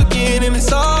love again, and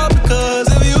it's all because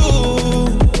of you.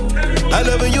 I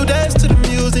love when you dance to the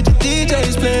music, the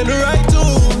DJ's playing the right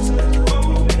tunes.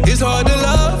 It's hard to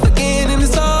love again, and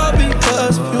it's all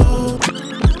because of you.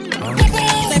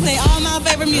 They play all my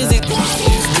favorite music.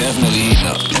 It's definitely heating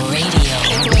up. Radio.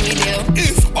 It's what we do.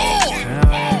 It's on.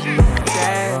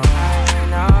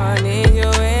 I need you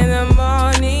in the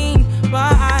morning,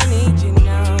 but I need you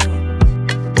now.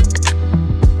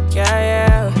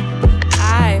 Yeah.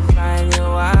 I find you,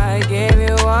 I give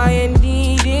you all you're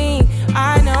needing.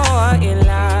 I know what you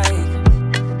like.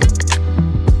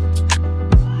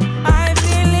 I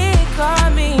feel it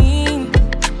coming.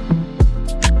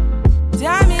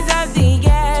 Time is of the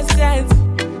essence.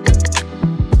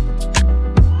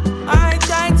 I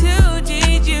try to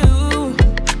teach you,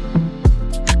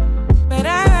 but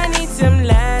I need some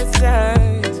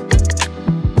lessons.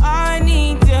 I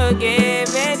need to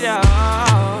give it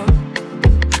all.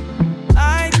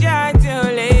 I try to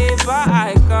live, but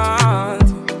I can't.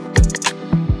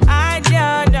 I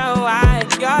don't know why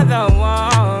you're the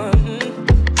one.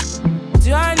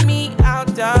 Turn me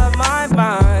out of my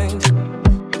mind.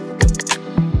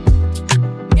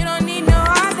 You don't need no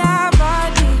other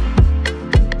body.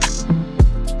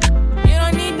 You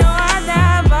don't need no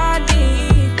other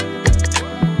body.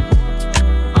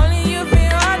 Only you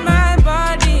feel on my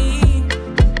body.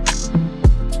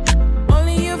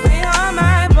 Only you feel on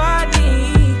my body.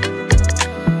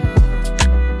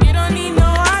 You don't need no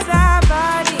other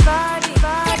body.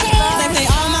 They play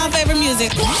all my favorite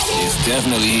music. It's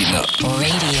definitely heating up.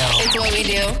 Radio. It's what we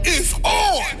do. It's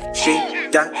on. She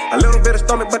got a little bit of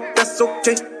stomach, but that's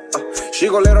okay. She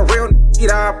gon' let a real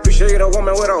eat. I appreciate a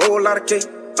woman with a whole lot of cake.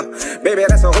 Baby,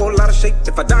 that's a whole lot of shake.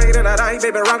 If I die, then I die,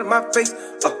 baby, right in my face.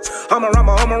 I'm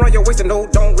around your waist and no,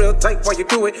 don't real tight while you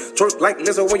do it. Twerk like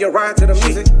Lizzo when you ride to the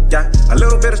music. Got a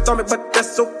little bit of stomach, but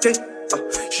that's okay.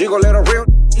 She gon' let a real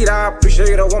eat. I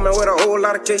appreciate a woman with a whole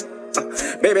lot of cake.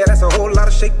 Baby, that's a whole lot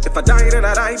of shake. If I die, then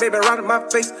I die, baby, right in my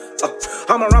face.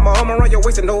 I'm around your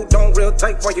waist and no, don't real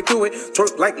tight while you do it.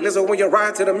 Twerk like Lizzo when you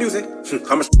ride to the music.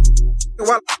 I'm a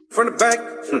while from the back.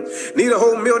 Need a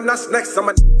whole meal, not snacks. I'm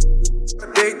a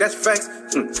dig, that's facts.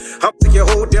 I'll take your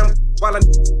whole damn while I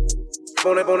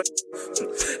on it.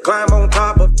 Climb on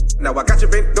top of. Now I got you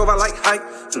bent over like height.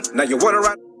 Now you wanna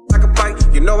ride like a bike.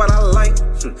 You know what I like.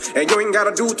 And you ain't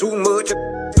gotta do too much.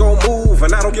 Gon' move,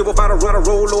 and I don't give up how to run a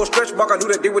roll or a stretch mark. I knew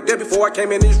that they were dead before I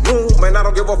came in this room. And I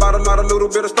don't give up how to lot a little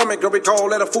bit of stomach. You'll recall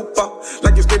that a fupa.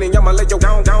 Like you skinny, I'ma lay you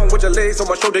down with your legs on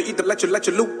my shoulder. Either let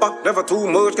you loop up. Never too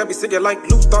much, can't be sick like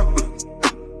Luther.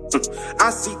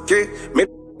 I see it, made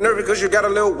nervous cause you got a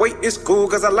little weight. It's cool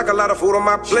cause I like a lot of food on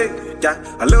my plate. Got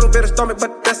a little bit of stomach,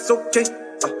 but that's okay.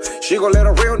 She gon' let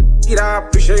a real eat. I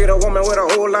appreciate a woman with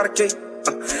a whole lot of cake.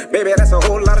 Baby, that's a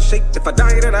whole lot of shake. If I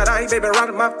die, then I die, baby, right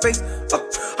in my face.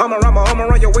 I'ma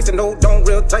run your waist and no, don't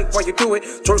real tight while you do it.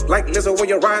 Twerk like Lizzo when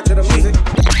you ride to the music.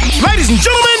 Ladies and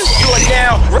gentlemen, you are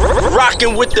now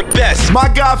rocking with the best. My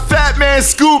guy Fat Man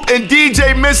Scoop and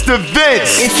DJ Mr.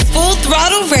 Vince. It's Full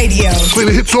Throttle Radio. Play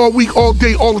the hits all week, all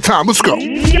day, all the time. Let's go.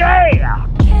 Yeah.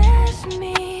 Kiss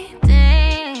me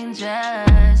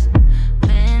dangerous.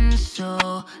 Been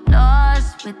so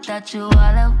lost without you all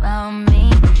around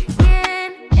me.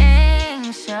 Getting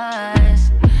anxious.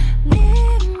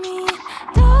 Leave me.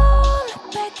 Don't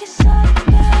look back, it's all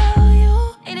about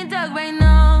you. In the dark right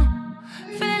now.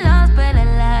 Feeling lost, but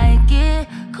I like it.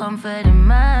 Comfort in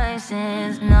my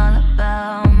sins, and all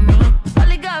about me.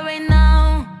 All I got right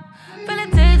now. Feel a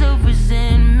taste of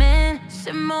resentment.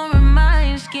 Simmer in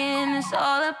my skin, it's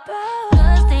all about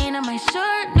the stain on my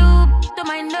shirt, new to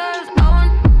my nerves. Oh,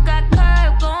 got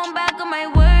curved, going back on my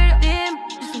word. Damn,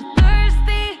 you're so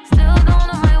thirsty. Still don't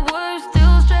know my words,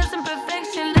 still stressing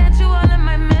perfection. Let you all in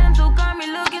my mental, got me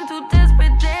looking too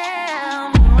desperate.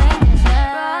 Damn,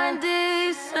 broad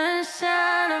day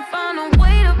sunshine, I found a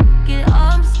way to get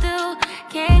up. Still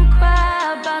can't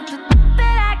cry about the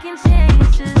that I can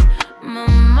change. Just my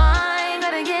mind,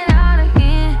 gotta get out of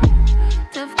here.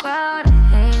 Tough crowd, I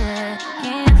hate it,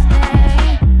 can't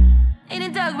stay. In the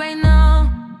dark right now,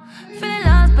 feeling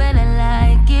lost, but I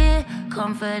like it.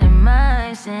 Comfort in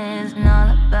my sins, and all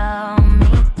about me.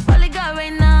 All I got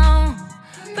right now,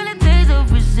 feel a taste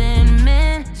of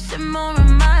resentment. Simmer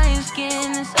in my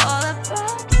skin, it's all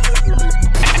about.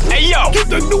 Hey yo, get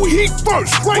the new heat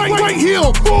first, right here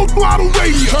on Full Throttle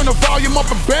Radio. Turn the volume up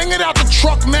and bang it out the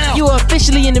truck now. You are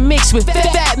officially in the mix with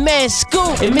Fat Man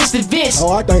Scoop and Mr. Vince.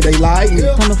 Oh, I think they like me.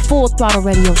 On the Full Throttle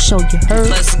Radio show, you heard?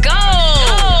 Let's go!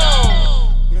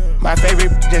 My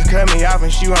favorite just cut me off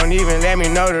and she won't even let me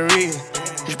know the reason.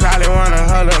 She probably wanna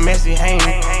her little messy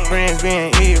hanging, friends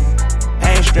being evil.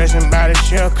 I ain't stressing about it,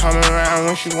 she'll come around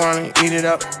when she wanna eat it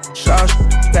up. Sauce,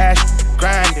 fast,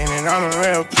 grinding, and I'm a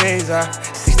real pleaser.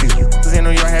 60 in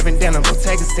New York having dinner, go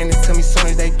take it, send it to me soon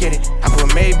as they get it. I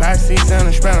put made by seats in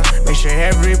the spreader, make sure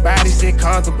everybody sit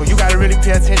comfortable. You gotta really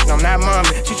pay attention, I'm not mommy.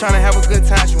 She tryna have a good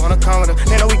time, she wanna come with her.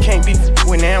 They know we can't be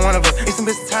with neither one of us. It's some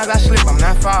bits of times I slip, I'm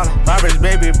not falling. Robert's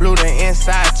baby blue the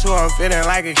inside too, I'm feeling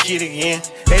like a kid again.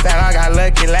 They thought I got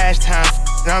lucky last time.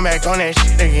 Now I'm back on that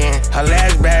shit again. Her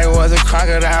last bag was a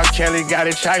crocodile. Kelly got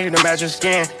it chocolate to match her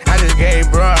skin. I just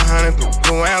gave bro 100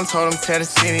 away. I told him tell the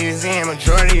city is in.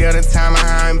 Majority of the time I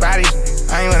hide bodies.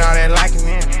 I ain't with all that liking,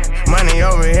 man. Money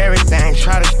over everything.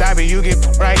 Try to stop it, you get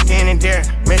right then and there.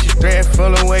 Message thread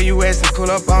full of where you at and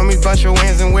pull up on me, bunch of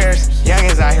wins and wears.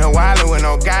 Youngins out here wildin' with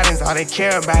no guidance. All they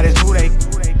care about is who they.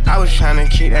 I was tryna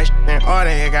keep that shit in order.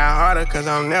 It got harder cause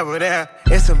I'm never there.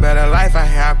 It's a better life out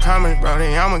here, I promise,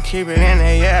 brody. I'ma keep it in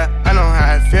there, yeah. I know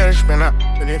how it feels to spin up,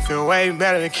 but it feel way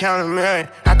better to count a million.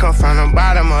 I come from the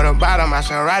bottom of the bottom, I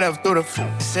shall right up through the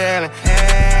ceiling.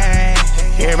 Hey,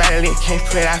 everybody lit, can't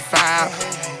put that fire out.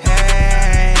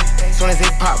 Hey, soon as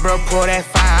it pop, bro, pull that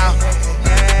fire out.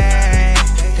 Hey,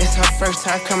 this her first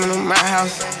time coming to my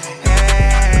house.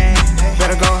 Hey,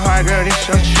 better go hard, girl, this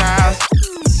your trials.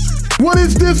 What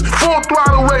is this? Full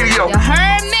Throttle Radio. You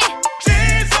heard me?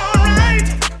 She's alright.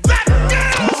 That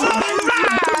girl's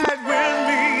alright with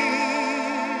me.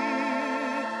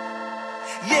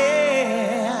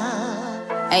 Yeah.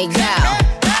 Hey girl,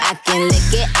 I can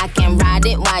lick it, I can ride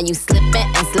it while you slipping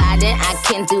and sliding. I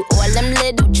can do all them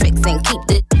little tricks and keep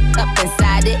the up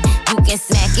inside it. You can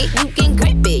smack it, you can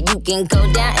grip it, you can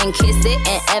go down and kiss it.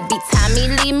 And every time he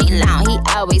leave me alone, he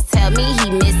always tell me he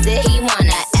miss it. He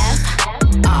wanna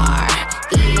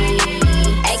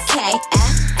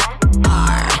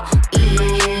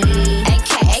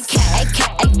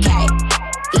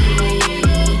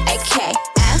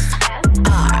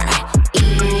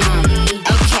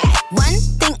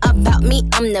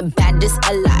I'm the baddest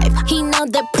alive. He know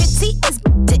the prettiest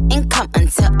didn't come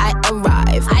until I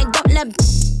arrive. I don't let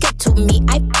get to me,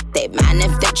 I they man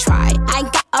if they try. I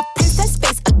got a princess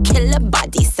face, a killer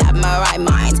body, samurai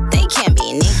mind. They can't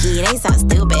be Nicki, they sound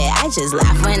stupid. I just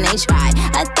laugh when they try.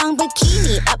 A thong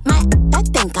bikini up my, I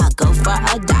think I'll go for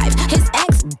a dive. His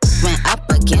ex went up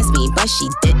against me, but she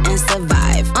didn't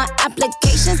survive. On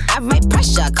applications, I write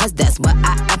pressure, cause that's what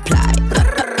I apply.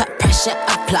 Pressure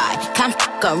apply, can't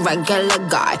fuck a regular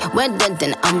guy. Wetter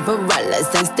than umbrellas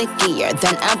and stickier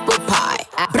than apple pie.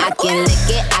 I can lick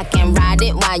it, I can ride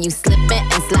it while you slipping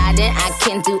and sliding. I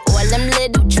can do all them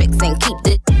little tricks and keep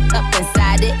the up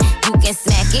inside it. You can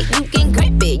smack it, you can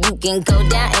grip it, you can go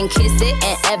down and kiss it.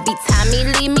 And every time he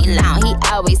leave me alone, he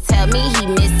always tell me he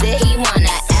miss it. He wanna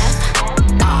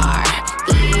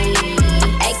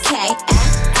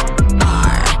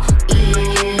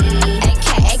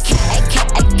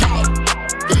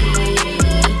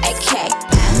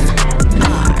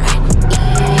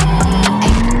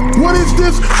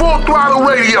Full Throttle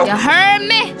Radio. You heard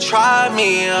me? Try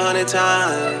me 100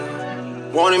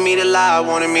 times. Wanted me to lie,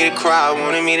 wanted me to cry,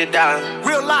 wanted me to die.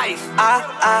 Real life.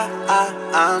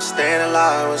 I'm staying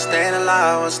alive, I'm staying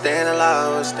alive, I'm staying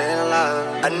alive, I'm staying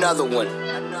alive. Another one.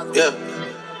 Yeah.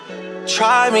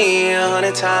 Try me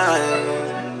 100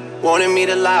 times. Wanted me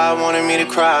to lie, wanted me to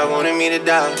cry, wanted me to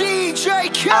die. DJ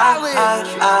Khaled.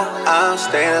 I'm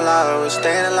staying alive, I'm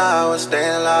staying alive, I'm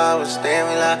staying alive, I'm staying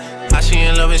alive. How she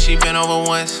in love and she been over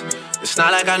once. It's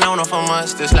not like I know her for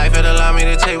months. This life had allowed me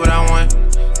to take what I want.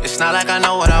 It's not like I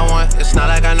know what I want. It's not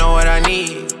like I know what I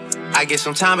need. I get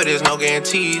some time, but there's no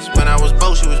guarantees. When I was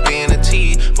broke, she was being a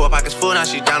tease. 4 pockets full, now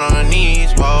she down on her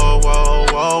knees. Whoa, whoa,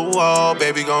 whoa, whoa.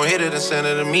 Baby gon' hit it and send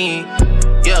it to me.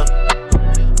 Yeah.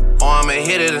 Or I'ma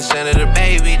hit it and send it to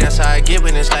baby. That's how I get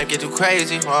when this life get too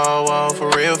crazy. Whoa, whoa, for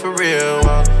real,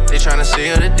 whoa. They tryna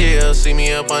seal the deal. See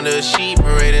me up under a sheet,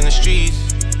 parade in the streets.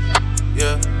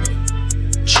 Yeah.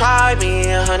 Try me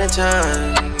 100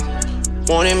 times.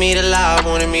 Wanted me to lie,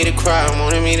 wanted me to cry,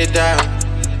 wanted me to die.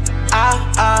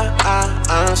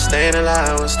 I'm staying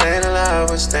alive, I'm staying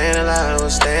alive, I'm staying alive, I'm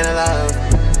staying alive.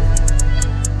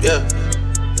 Yeah.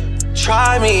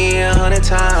 Try me 100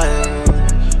 times.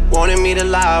 Wanted me to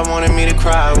lie, wanted me to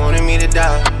cry, wanted me to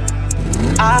die.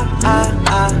 I'm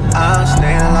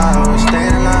staying alive, I'm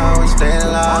staying alive, I'm staying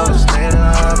alive, I'm staying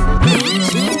alive.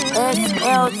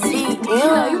 SLT,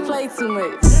 yeah, you play too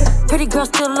much. Pretty girl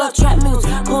still love trap music.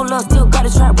 Pull up, still got a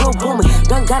trap real booming.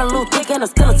 Done got a little thick and I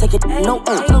still take it. No,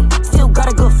 still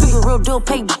got a good figure, real deal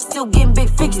pay. Still getting big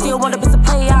fix, still want a piece of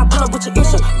play. I pull up with your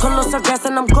issue. Pull up some gas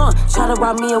and I'm gone. Try to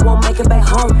rob me and won't make it back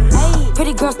home. Hey,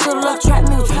 pretty girl still love trap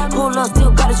music. Pull up,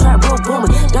 still got a trap real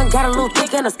booming. Done got a little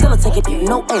thick and I still take it.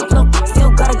 No,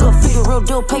 still got a good figure, real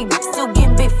deal pay. Still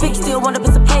getting big fix, still want a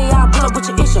piece of play. I pull up with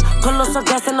your issue. Pull up some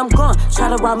gas and I'm gone. Try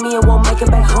to rob me and won't make it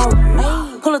back home.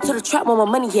 Pull up to the trap where my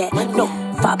money at. No,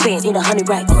 5 bands, need 100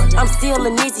 racks. I'm still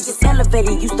an easy, just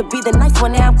elevated. Used to be the nice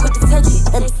one, now I'm quick to touch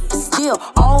it. And still,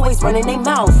 always running their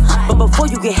mouth. But before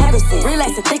you get hesitant,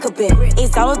 relax and think a bit.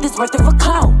 Is all of this worth it for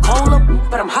clout? Hold up,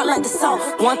 but I'm hot like the South.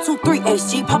 1, 2, 3,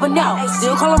 HG popping out.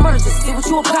 Still call them murder, just see what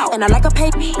you about. And I like a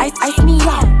pay, ice me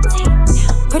out.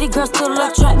 Pretty girl still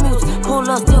love trap music. Pull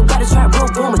up, still got a trap real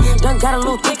booming. Done got a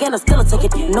little thick and I still take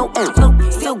it. No,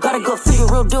 still got a good figure,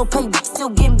 real deal pay. Still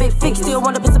getting big fix, still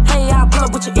want a piece of play. I pull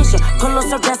up with your issue. Pull up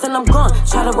some gas and I'm gone.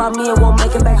 Try to rob me and won't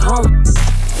make it back home.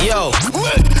 Yo,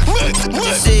 Full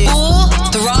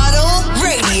Throttle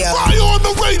Radio. Fire on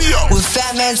the radio with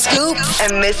Fat Man Scoop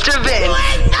and Mr. Vince.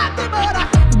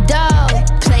 Dog,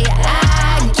 player,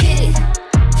 I get it.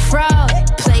 Fraud,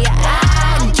 player,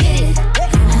 I get it.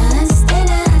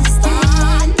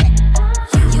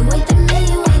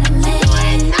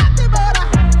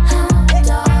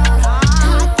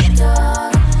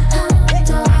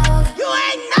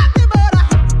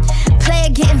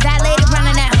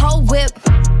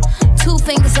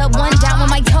 Fingers up, one down with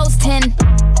my toes 10.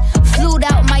 Flued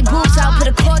out my boobs, I'll put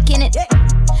a cork in it.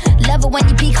 Love it when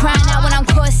you be crying out when I'm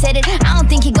corseted. I don't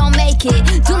think you gon' make it.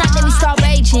 Do not let me start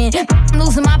raging. I'm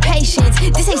losing my patience.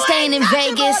 This ain't staying in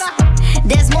Vegas.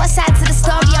 There's more sides to the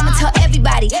story, I'ma tell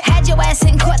everybody. Had your ass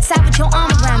sitting courtside with your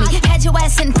arm around me. Had your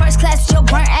ass sitting first class with your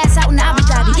burnt ass out in Abu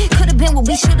Dhabi. Could've been what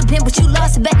we should've been, but you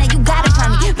lost a bet, now you gotta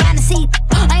find me. Find a seat,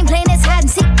 I ain't playing this hide and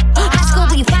seek. High school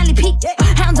where you finally peaked.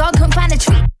 Hound dog couldn't find a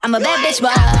treat. I'm a bad bitch,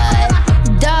 but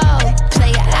dog,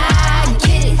 player, I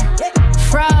get it.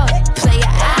 Fraud, player,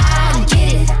 I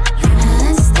get it.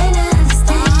 Understand.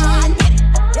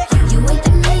 You ain't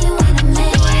the man, you ain't a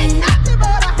man.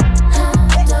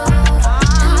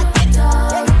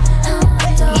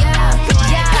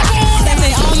 They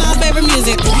play all my favorite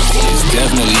music. It's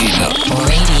definitely eating up.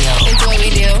 Radio. It's what we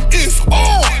do. It's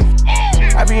on.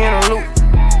 I be in a loop,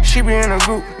 she be in a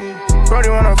group. Brody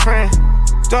want a friend,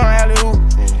 throwing alley-oop.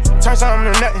 Turn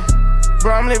something to nothing,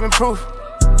 bro, I'm living proof.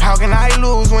 How can I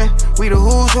lose when we the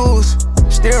who's?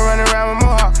 Still running around with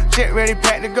Mohawk, shit ready,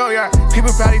 packed to go yard.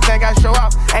 People probably think I show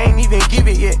off, I ain't even give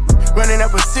it yet. Running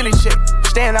up a silly shit,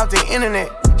 staying off the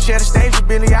internet. Share the stage with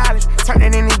Billie Eilish, turn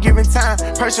it any given time.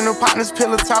 Personal partners,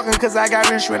 pillow talking, cause I got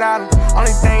rich without them.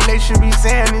 Only thing they should be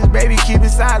saying is, baby, keep it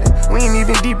silent. We ain't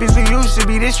even deep as we used to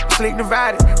be, this shit slick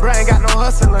divided. Bro ain't got no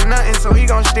hustle or nothing, so he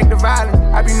gon' stick to violence.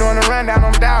 I be knowing the rundown,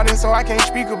 I'm doubting, so I can't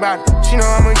speak about it. She know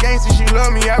I'm a gangster, she love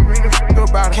me, I bring the f***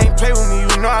 about it. Can't play with me,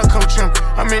 you know I come trim.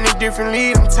 I'm in a different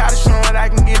league, I'm tired of showing what I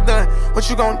can get done. What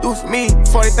you gon' do for me?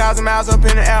 40,000 miles up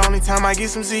in the air, only time I get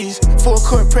some Z's. Full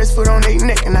court press foot on their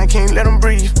neck, and I can't let them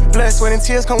breathe. Blood, sweat, and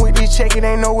tears come with this check, it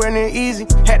ain't nowhere near easy.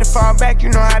 Had to fall back, you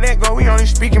know how that go, we only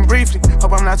speaking briefly.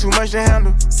 Hope I'm not too much to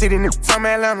handle. Sitting from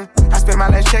Atlanta, I spent my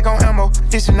last check on ammo.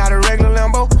 This is not a regular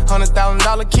Lambo.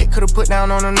 $100,000 kit, could've put down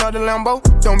on another Lambo.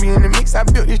 Don't be in the mix, I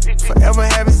built this shit forever,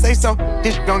 have it say so.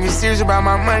 This shit gon' get serious about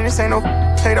my money, this ain't no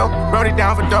Play-Doh. Wrote it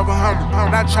down for double humble.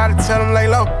 I try to tell him lay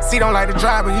low. C don't like to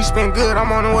drive, but he spin good.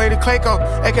 I'm on the way to Clayco.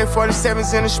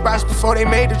 AK-47s in the spots before they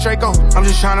made the Draco. I'm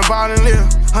just trying to ball and live.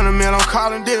 100 mil on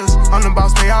calling deals. I'm the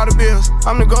boss, pay all the bills.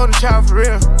 I'm the golden child for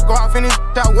real. Go off in this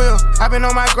I will. I've been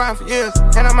on my grind for years,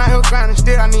 and I'm out here grinding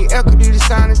still. I need equity to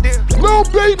sign this deal. Lil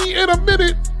Baby in a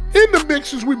minute. In the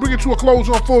mix as we bring it to a close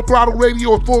on Full Throttle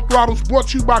Radio, and Full Throttle's brought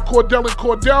to you by Cordell and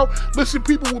Cordell. Listen,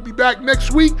 people, will be back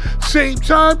next week, same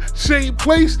time, same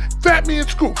place. Fat Man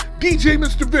Scoop, DJ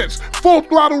Mr. Vince, Full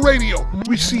Throttle Radio.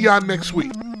 We see y'all next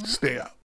week. Stay up.